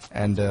know.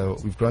 And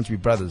we've grown to be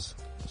brothers.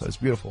 So it's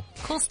beautiful.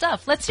 Cool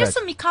stuff. Let's hear Right.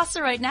 some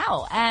Mikasa right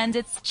now. And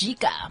it's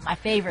Jika, my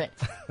favorite.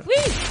 Woo!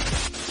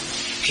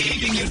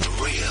 Keeping it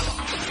real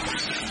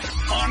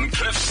on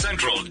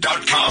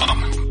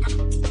CliffCentral.com.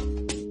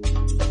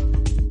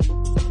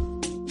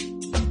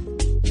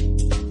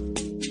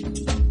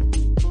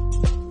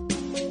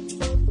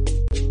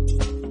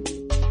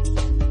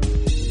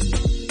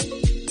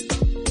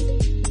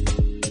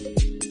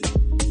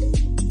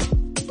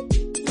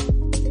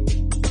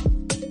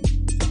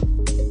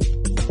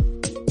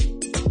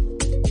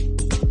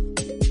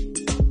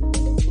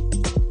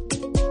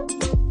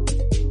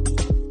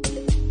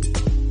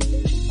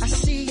 I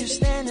see you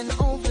standing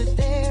over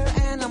there,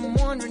 and I'm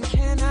wondering,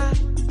 can I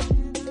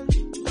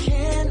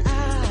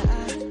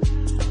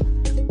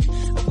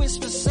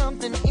whisper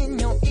something in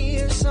your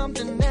ear,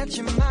 something that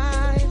you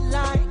might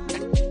like?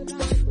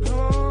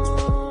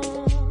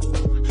 Oh,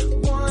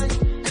 one,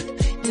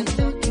 you're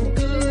looking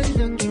good,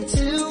 looking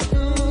too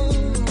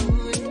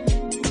good.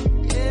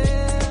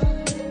 Yeah.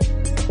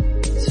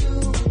 Two,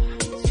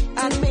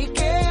 I'd make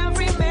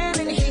every man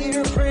in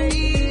here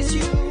praise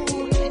you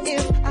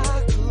if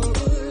I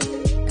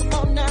could. Come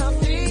on now,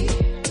 three.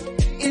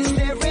 Is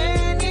there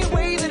any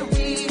way that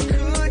we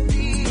could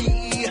be?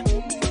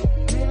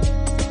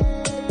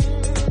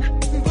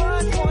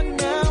 But for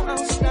now,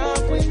 I'll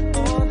stop with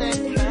all that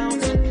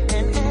clowning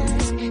and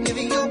ask if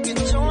you can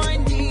join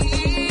me.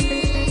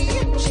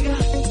 Chica,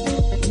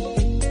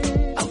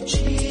 oh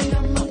chica,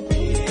 my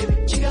baby,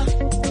 chica,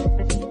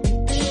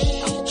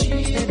 oh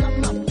chica,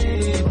 my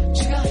baby,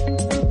 chica,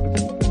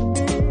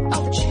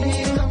 oh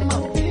chica, my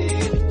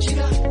baby,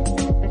 chica,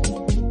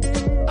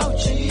 oh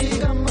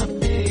chica, my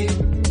baby.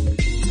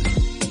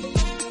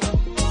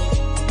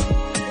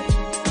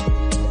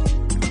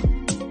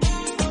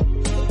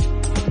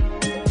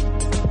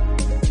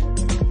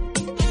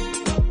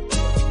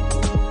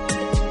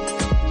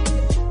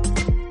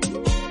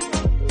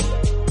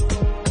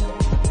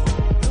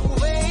 The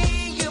way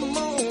you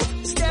move,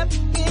 step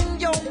in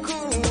your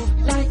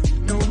groove like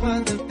no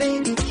other,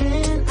 baby.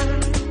 Can I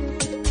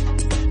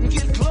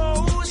get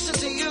closer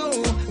to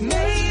you?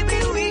 Maybe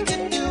we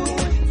can do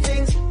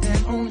things that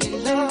only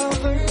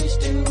lovers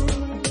do.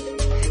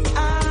 I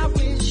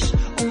wish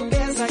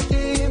ongeza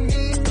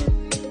kimi,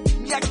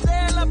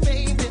 yakela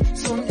baby,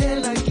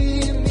 sondela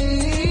kimi,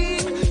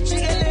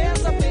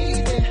 chigeleza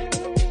baby,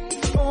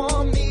 for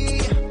me.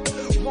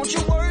 Won't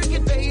you work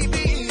it,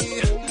 baby,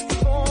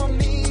 for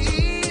me?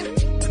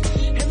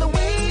 And the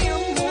way you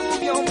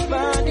move your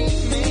body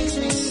makes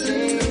me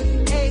say,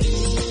 hey.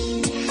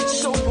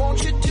 So won't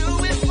you do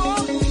it for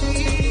me?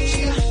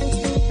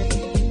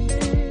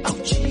 Oh,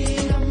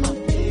 chica, my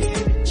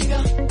baby, chica.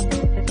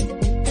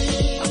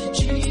 Oh,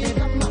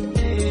 chica, my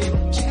baby,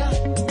 chica.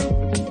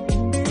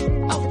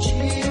 Oh,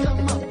 chica,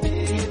 my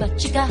baby.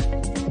 Jika.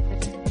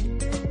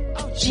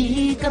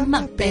 Jika,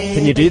 my baby.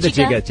 Can you do the Jika.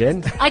 jigger,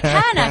 Jen? I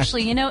can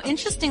actually. You know,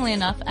 interestingly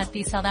enough, at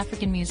the South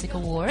African Music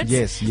Awards,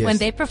 Yes. when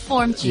they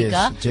performed Yes,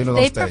 Jika, Jen was on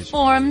they stage.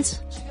 performed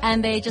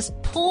and they just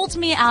pulled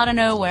me out of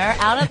nowhere.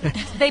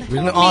 They We pulled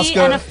didn't me ask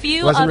her. and a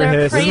few Wasn't other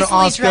rehearsed. We crazily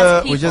didn't ask dressed her.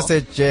 people. We just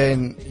said,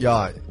 Jane,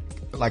 yeah,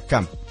 like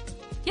come.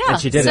 Yeah, And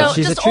she did so it.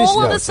 She's a just true all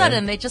of a sport,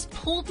 sudden, eh? they just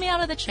pulled me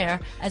out of the chair,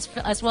 as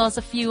well as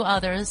a few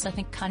others. I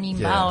think Kani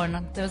Yeah. Mao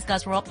and those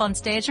guys were up on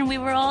stage, and we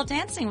were all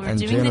dancing. We were And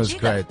doing Jane the was Jika.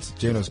 great.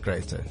 Jane was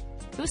great. It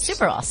was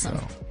super awesome.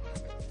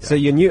 So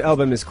your new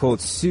album is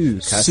called Su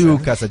Casa. Su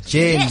Casa.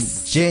 Jen You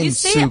see,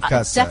 Su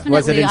Casa. definitely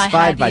Was it I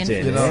inspired had by the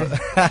Jen? You know,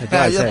 I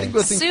think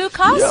we're Su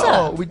Casa.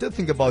 Yo, we did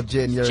think about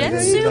Jen. Yeah, Jen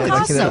yeah, Su you know,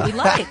 Casa. We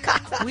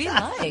like. We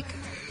like.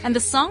 And the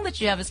song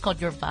that you have is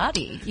called Your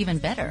Body. Even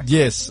better.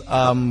 Yes,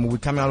 we're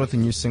coming out with a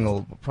new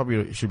single.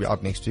 Probably should be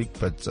out next week,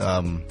 but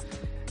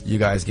you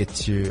guys get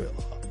to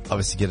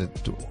obviously get it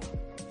to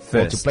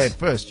play it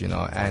first, you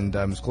know. And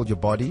it's called Your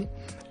Body.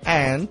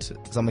 And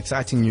some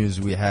exciting news: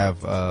 we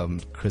have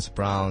Chris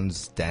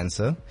Brown's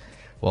dancer.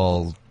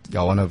 Well,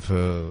 yeah, one of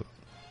her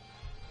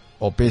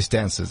best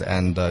dancers,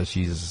 and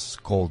she's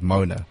called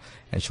Mona,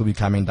 and she'll be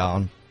coming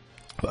down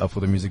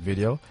for the music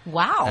video.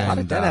 Wow.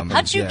 And,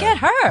 how'd you get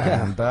her?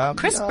 And,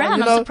 Chris you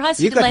Brown, know, I'm surprised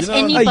you didn't let Oh,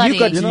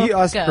 anybody you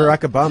asked go. Barack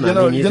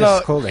Obama. You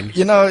just called him.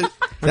 You know,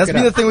 that's it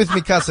been the up. thing with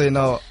Mikasa, you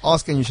know,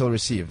 ask and you shall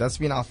receive. That's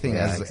been our thing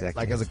Yeah, as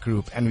exactly. like as a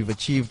group, and we've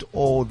achieved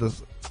all the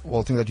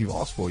things that you've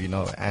asked for, you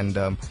know, and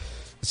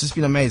it's just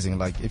been amazing.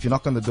 Like if you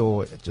knock on the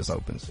door, it just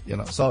opens, you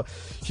know. So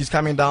she's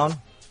coming down,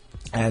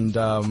 and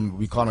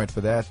we can't wait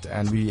for that,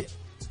 and we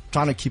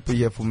trying to keep her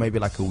here for maybe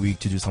like a week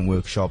to do some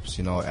workshops,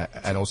 you know,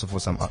 and also for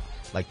some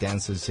like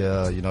dancers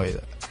here, you know,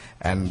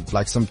 and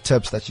like some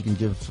tips that you can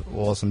give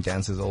all some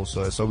dancers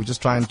also. So we're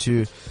just trying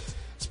to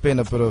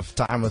spend a bit of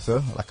time with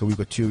her, like a week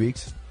or 2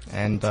 weeks,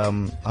 and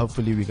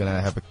hopefully we're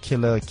gonna have a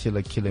killer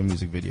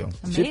music video.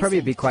 She'd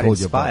probably be quite Called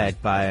Your inspired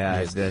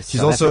by the She's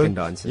South also African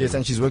dancers. yes,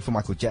 and she's worked for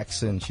Michael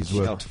Jackson. She's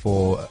worked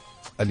for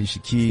Alicia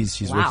Keys.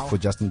 She's Wow. worked for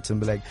Justin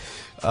Timberlake.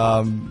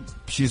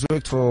 She's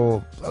worked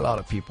for a lot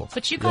of people.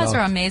 But you guys know.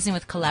 are amazing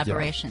with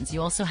collaborations.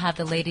 You also have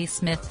the Lady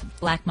Smith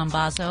Black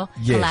Mambazo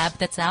Yes. collab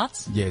that's out.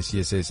 Yes.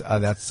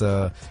 That's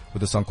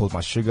with a song called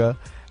My Sugar,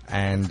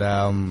 and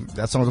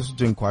that song is also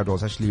doing quite well.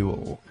 It's actually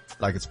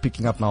like it's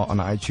picking up now on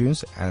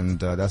iTunes, and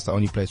that's the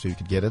only place where you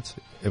could get it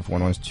if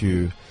one wants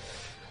to,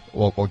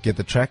 or get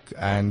the track.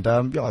 And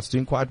yeah, it's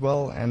doing quite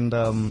well.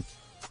 And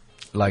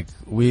like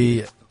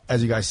we,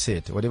 as you guys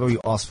said, whatever we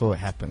ask for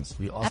happens.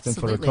 We asked them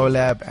Absolutely. for a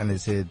collab, and they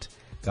said,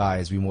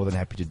 guys, we're more than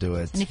happy to do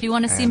it. And if you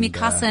want to see And,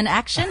 Mikasa in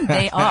action,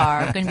 they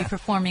are going to be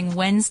performing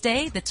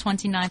Wednesday, the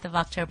 29th of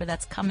October.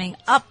 That's coming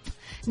up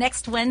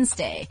next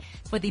Wednesday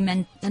for the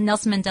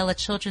Nelson Mandela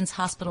Children's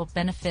Hospital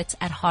benefit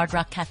at Hard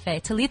Rock Cafe.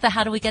 Talitha,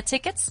 how do we get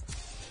tickets?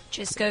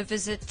 Just go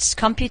visit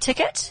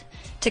CompuTicket.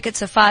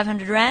 Tickets are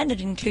 500 Rand.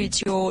 It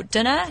includes your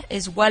dinner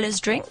as well as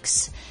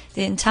drinks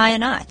the entire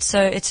night.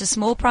 So it's a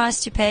small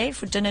price to pay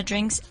for dinner,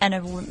 drinks, and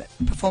a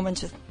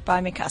performance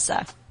by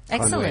Mikasa.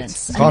 Excellent. wait.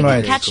 And Can't we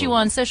wait. can catch you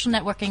on social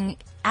networking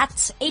at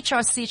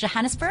HRC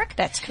Johannesburg.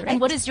 That's correct.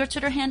 And what is your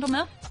Twitter handle,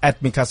 Mo?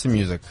 At Mikasa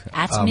Music.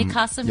 At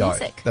Mikasa yeah,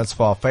 Music. That's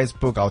for our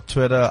Facebook, our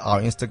Twitter,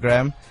 our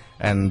Instagram.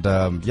 And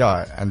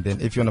yeah, and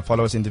then if you want to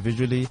follow us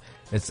individually,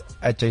 it's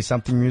at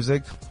JSomething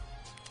Music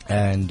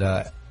and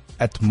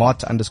at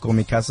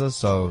Mot_Mikasa,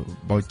 so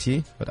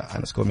Moti, but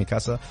 _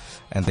 Mikasa,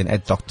 and then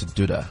at Dr.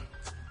 Duda.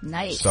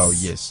 Nice. So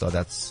yes, so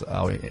that's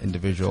our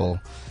individual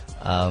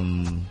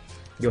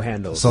Your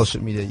handles.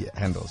 social media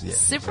handles. Yeah.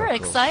 Super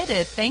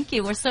excited. Thank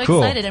you. We're so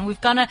Cool. excited. And we've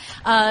gonna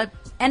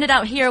end it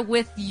out here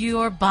with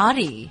Your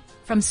Body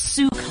from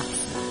Su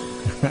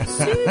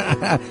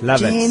Casa.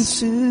 Love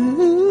it.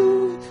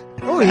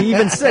 Oh, he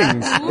even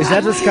sings. Is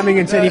that what's coming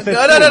in 2015?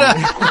 No. Love it.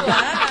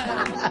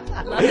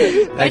 Right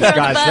Thanks, here on The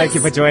guys. Buzz. Thank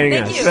you for joining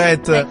Thank us. you.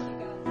 Right.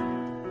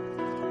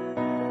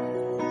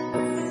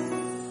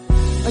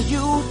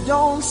 You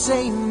don't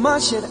say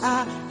much yet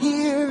I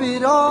hear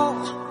it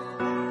all.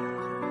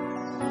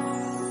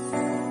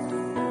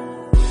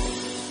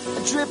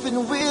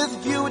 Dripping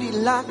with beauty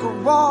like a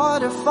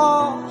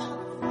waterfall.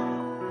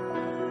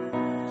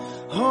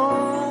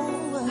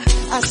 Oh,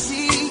 I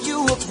see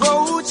you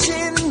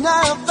approaching,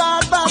 I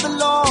abide by the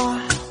law.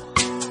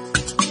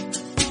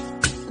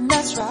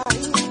 That's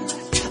right,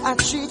 I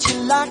treat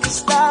you like a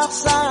stop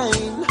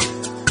sign.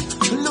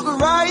 Look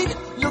right,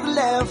 look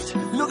left,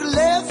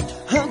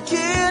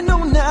 again.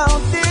 Oh, now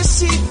there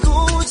she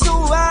goes. So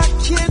I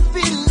can't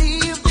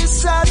believe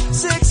this hot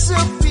sex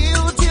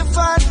appeal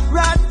divide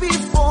right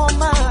before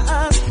my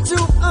eyes.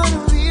 Too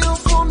unreal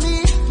for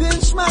me,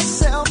 pinch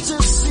myself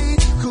to see.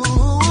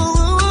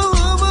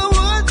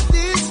 Would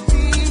this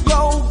be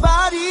your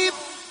body?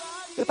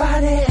 Your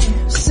body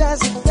says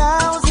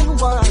 1,000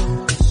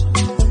 words.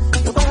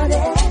 Your body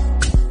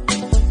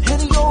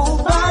and your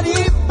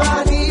body.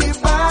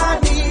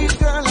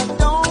 Girl, I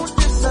don't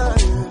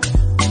deserve.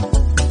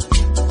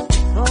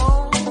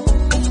 Oh,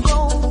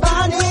 your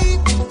body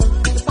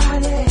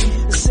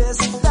says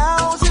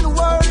 1,000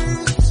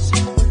 words.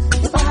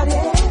 Your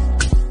body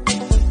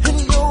and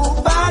your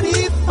body,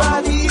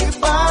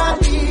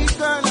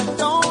 girl, I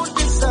don't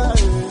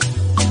deserve.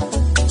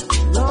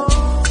 No,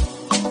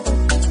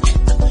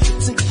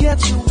 to get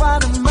you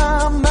out of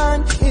my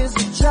mind is a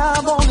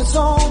job on its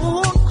own.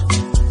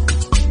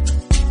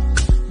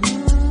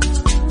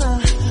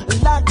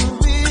 Like a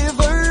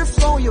river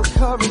flow, your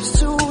courage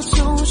too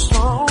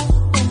strong.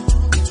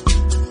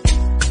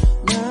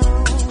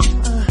 Now,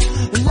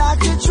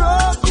 like a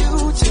drug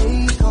you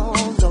take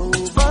all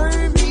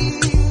over me.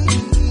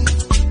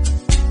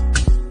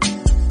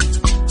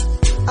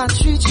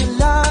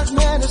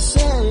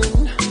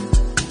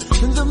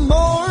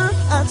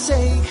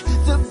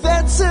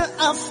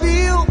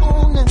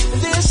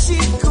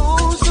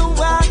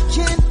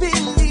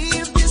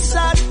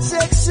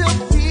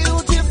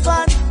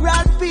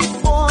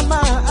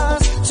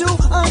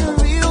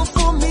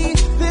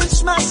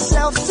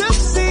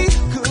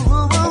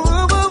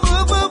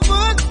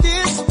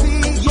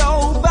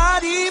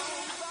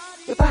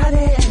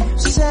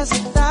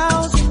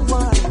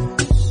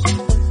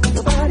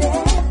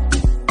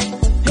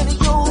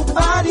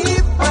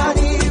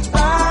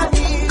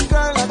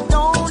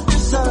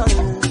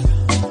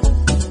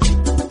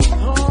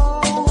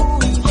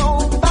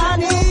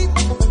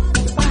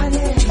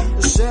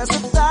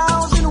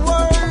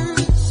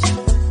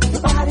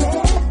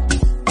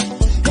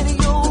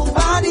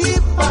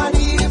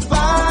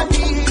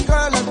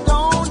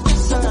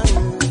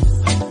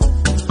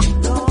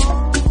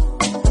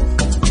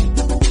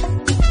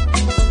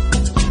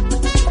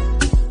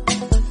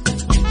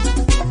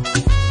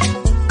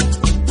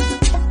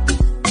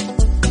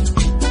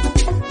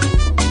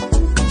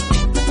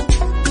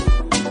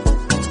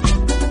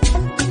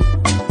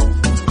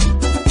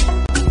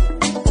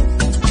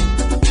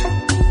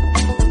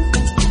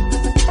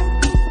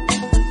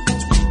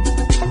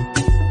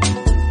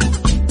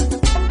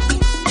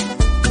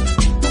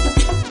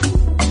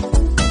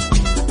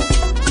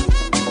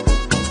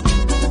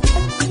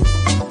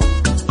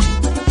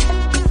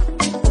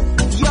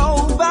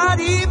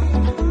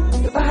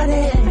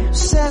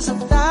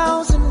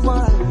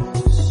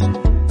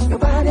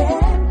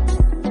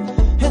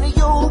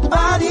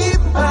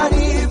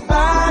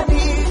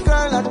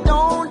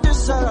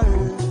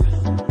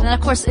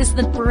 course, is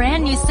the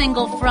brand new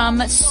single from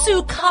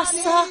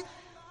Sukasa.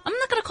 I'm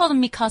not going to call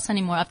them Mikasa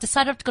anymore. I've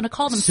decided I'm going to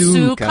call them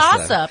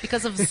Sukasa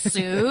because of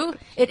Sue.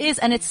 It is,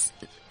 and it's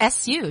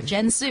SU,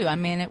 Gen Su. I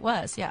mean, it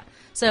was, yeah.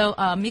 So,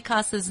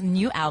 Mikasa's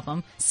new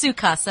album,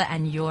 Sukasa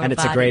and Your And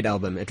it's Body. a great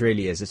album. It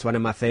really is. It's one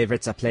of my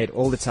favorites. I play it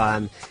all the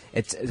time.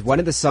 It's one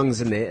of the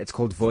songs in there. It's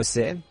called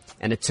Você.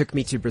 And it took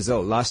me to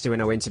Brazil. Last year when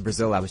I went to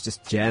Brazil, I was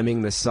just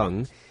jamming this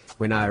song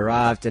when I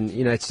arrived. And,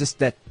 you know, it's just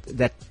that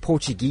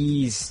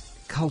Portuguese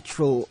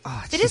cultural.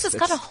 It's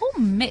got a whole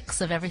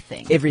mix of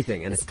everything.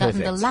 Everything, and it's got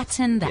perfect. the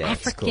Latin, the Yeah,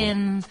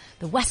 African,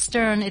 the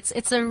Western.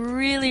 It's a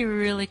really,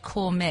 really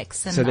cool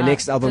mix. And, So the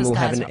next album those will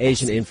have guys an are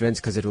Asian awesome. influence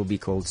because it will be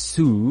called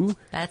Sue.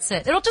 That's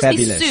it. It'll just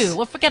Fabulous. be Sue.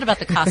 We'll forget about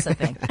the Casa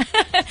thing.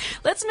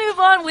 Let's move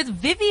on with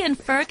Vivian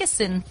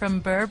Ferguson from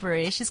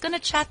Burberry. She's going to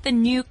chat the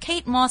new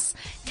Kate Moss,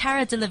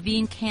 Cara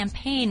Delevingne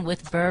campaign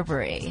with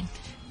Burberry.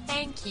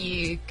 Thank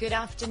you. Good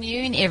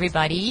afternoon,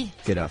 everybody.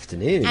 Good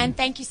afternoon. And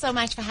thank you so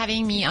much for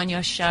having me on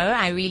your show.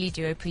 I really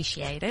do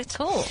appreciate it.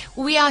 Cool.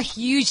 We are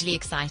hugely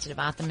excited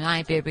about the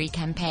My Burberry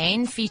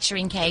campaign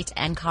featuring Kate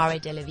and Cara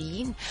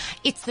Delevingne.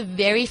 It's the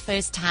very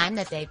first time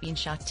that they've been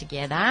shot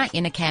together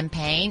in a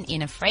campaign,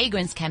 in a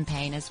fragrance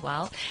campaign as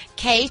well.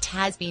 Kate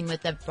has been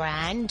with the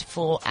brand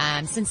for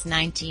since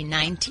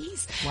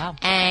 1990s. Wow.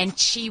 And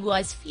she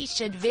was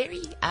featured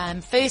very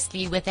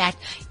firstly with that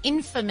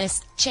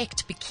infamous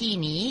checked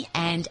bikini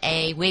and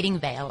a wedding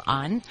veil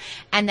on,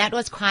 and that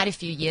was quite a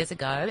few years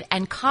ago.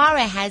 And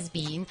Cara has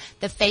been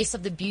the face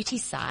of the beauty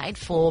side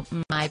for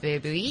My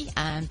Burberry,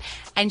 and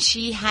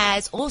she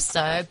has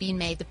also been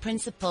made the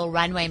principal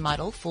runway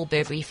model for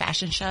Burberry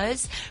fashion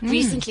shows,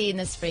 recently in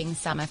the spring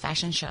summer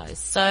fashion shows.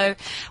 So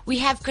we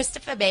have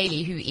Christopher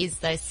Bailey, who is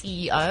the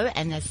CEO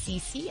and the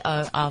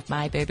CCO of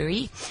My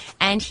Burberry,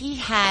 and he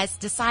has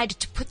decided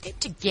to put them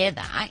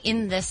together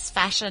in this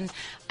fashion,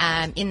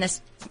 in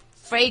this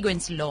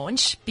fragrance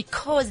launch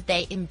because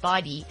they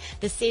embody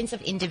the sense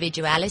of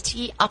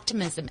individuality,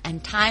 optimism,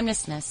 and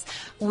timelessness,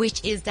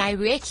 which is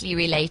directly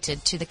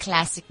related to the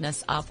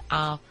classicness of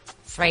our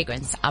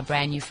fragrance, our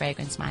brand new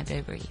fragrance, My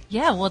Burberry.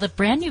 Yeah, well, the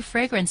brand new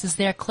fragrance is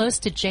there close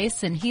to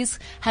Jason. He's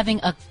having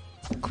a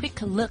quick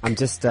look. I'm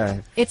just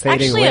It's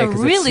fading actually away a 'cause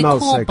it really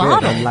smells cool so good.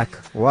 bottle. I'm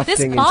like wafting This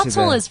into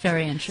bottle the- is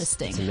very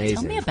interesting. It's amazing.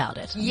 Tell me about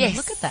it. Yes.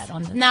 Look at that.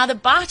 On the Now, the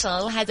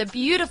bottle has a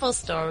beautiful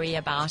story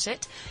about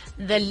it.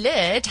 The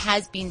lid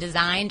has been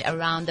designed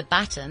around the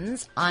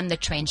buttons on the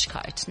trench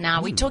coat.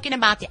 Now, we're talking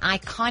about the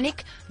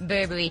iconic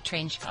Burberry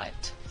trench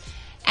coat.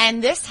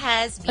 And this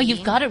has been... Oh,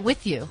 you've got it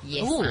with you.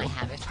 Yes, Ooh, I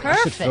have it. I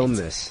should perfect. film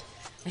this.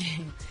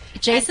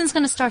 Jason's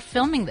going to start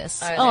filming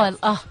this.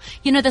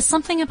 You know, there's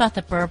something about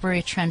the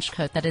Burberry trench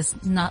coat that is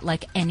not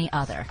like any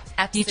other.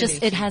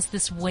 Absolutely. It has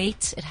this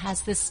weight. It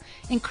has this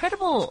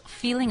incredible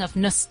feeling of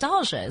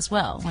nostalgia as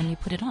well when you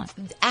put it on.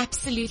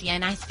 Absolutely,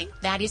 and I think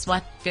that is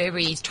what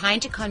Burberry is trying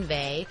to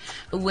convey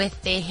with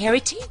their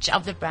heritage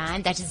of the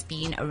brand that has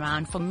been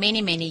around for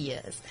many, many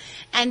years.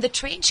 And the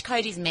trench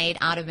coat is made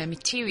out of a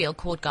material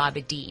called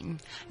gabardine.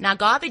 Now,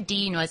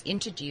 gabardine was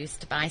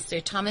introduced by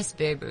Sir Thomas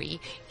Burberry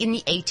in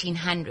the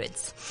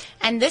 1800s.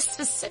 And this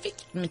specific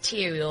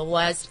material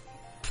was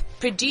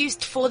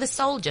produced for the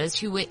soldiers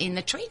who were in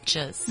the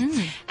trenches.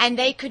 And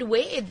they could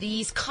wear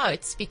these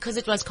coats because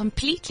it was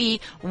completely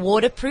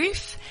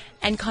waterproof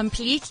and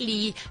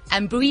completely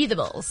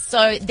breathable.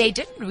 So they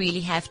didn't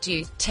really have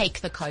to take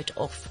the coat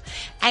off.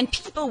 And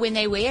people, when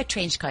they wear a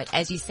trench coat,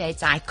 as you say,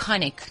 it's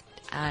iconic.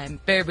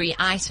 Burberry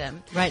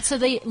item. Right. So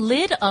the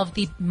lid of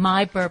the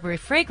My Burberry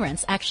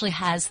fragrance actually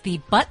has the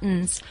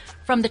buttons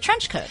from the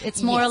trench coat.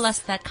 It's more or less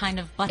that kind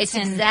of button It's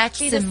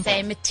exactly symbol. the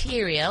same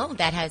material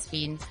that has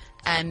been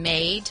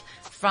made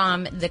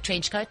from the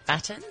trench coat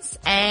buttons.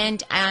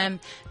 And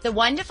the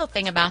wonderful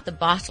thing about the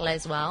bottle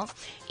as well,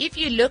 if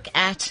you look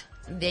at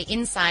the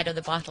inside of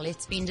the bottle,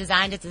 it's been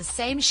designed as the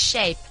same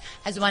shape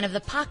as one of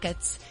the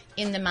pockets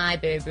in the My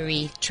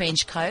Burberry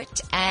trench coat,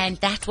 and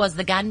that was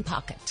the gun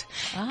pocket.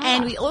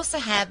 And we also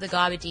have the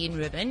gabardine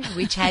ribbon,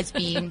 which has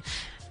been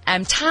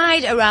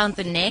tied around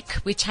the neck,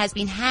 which has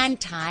been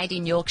hand-tied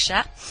in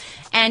Yorkshire,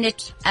 and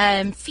it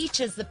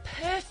features the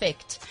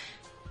perfect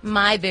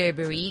My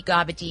Burberry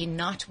gabardine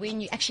knot.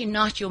 When you actually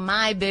knot your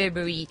My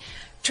Burberry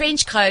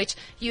trench coat,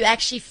 you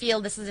actually feel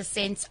this is a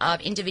sense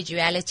of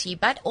individuality,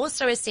 but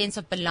also a sense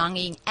of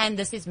belonging, and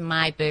this is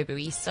My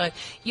Burberry. So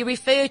you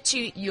refer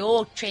to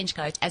your trench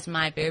coat as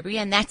My Burberry,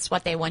 and that's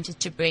what they wanted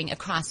to bring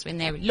across when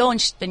they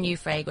launched the new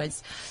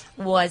fragrance,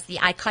 was the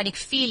iconic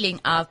feeling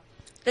of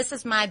this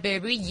is My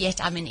Burberry, yet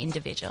I'm an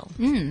individual.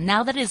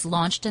 Now that it is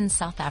launched in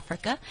South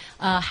Africa,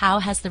 how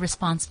has the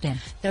response been?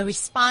 The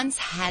response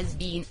has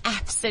been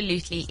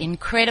absolutely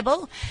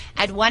incredible.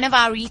 At one of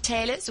our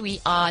retailers,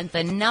 we are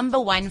the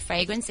 #1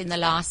 fragrance in the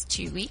last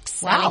 2 weeks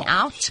selling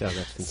out. Yeah,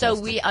 that's fantastic. So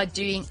we are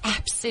doing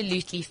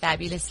absolutely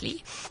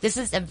fabulously. This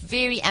is a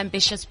very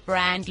ambitious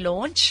brand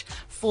launch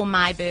for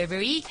My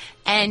Burberry,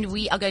 and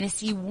we are going to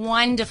see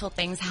wonderful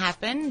things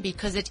happen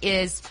because it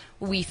is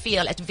we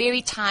feel a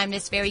very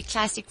timeless, very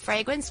classic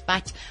fragrance.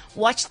 But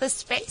watch this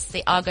space.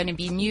 There are going to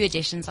be new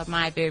editions of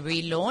My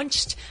Burberry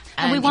launched.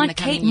 And we in want the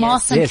coming Kate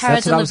Moss and Yes, Cara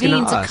that's what I was gonna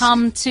Delevingne to ask.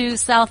 come to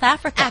South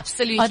Africa.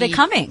 Absolutely. Are they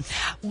coming?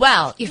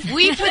 Well, if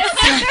we put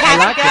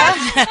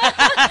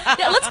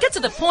Yeah, let's get to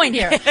the point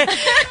here.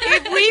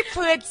 if we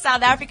put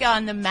South Africa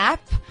on the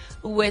map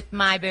with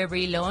My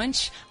Burberry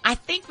launch, I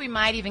think we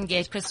might even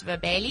get Christopher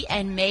Bailey,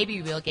 and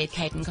maybe we'll get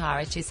Kate and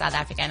Cara to South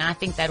Africa. And I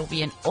think that will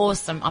be an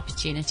awesome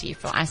opportunity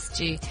for us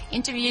to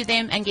interview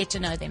them and get to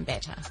know them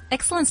better.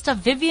 Excellent stuff.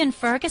 Vivian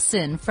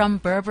Ferguson from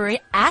Burberry,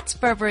 at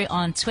Burberry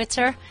on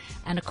Twitter.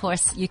 And of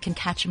course, you can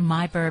catch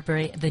My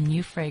Burberry, the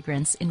new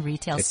fragrance, in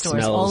retail It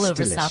stores smells all over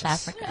delicious. South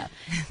Africa.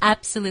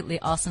 Absolutely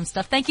awesome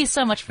stuff. Thank you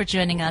so much for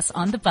joining us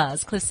on The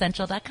Buzz,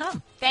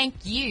 cliffcentral.com. Thank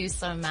you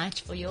so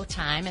much for your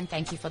time, and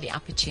thank you for the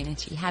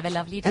opportunity. Have a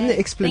lovely day. And the Thank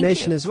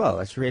explanation you. as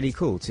well. It's really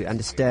cool to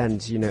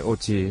understand, or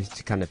to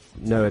kind of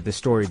know the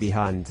story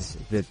behind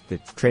the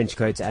trench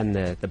coat and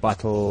the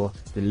bottle,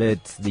 the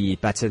lid, the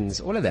buttons,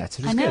 all of that.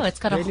 It was I know, good. it's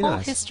got a Really whole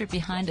nice. history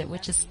behind it,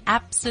 which is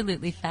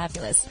absolutely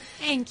fabulous.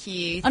 Thank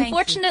you. Thank you.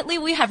 Unfortunately,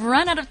 we have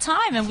run out of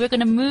time, and we're going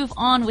to move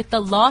on with the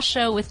Law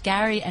Show with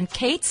Gary and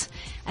Kate.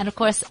 And of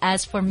course,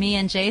 as for me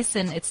and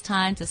Jason, it's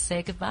time to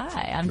say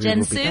goodbye. I'm We Jen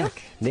will be Sue.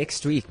 back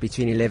next week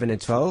between 11 and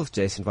 12.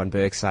 Jason Von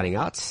Berg signing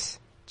out.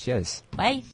 Cheers. Bye.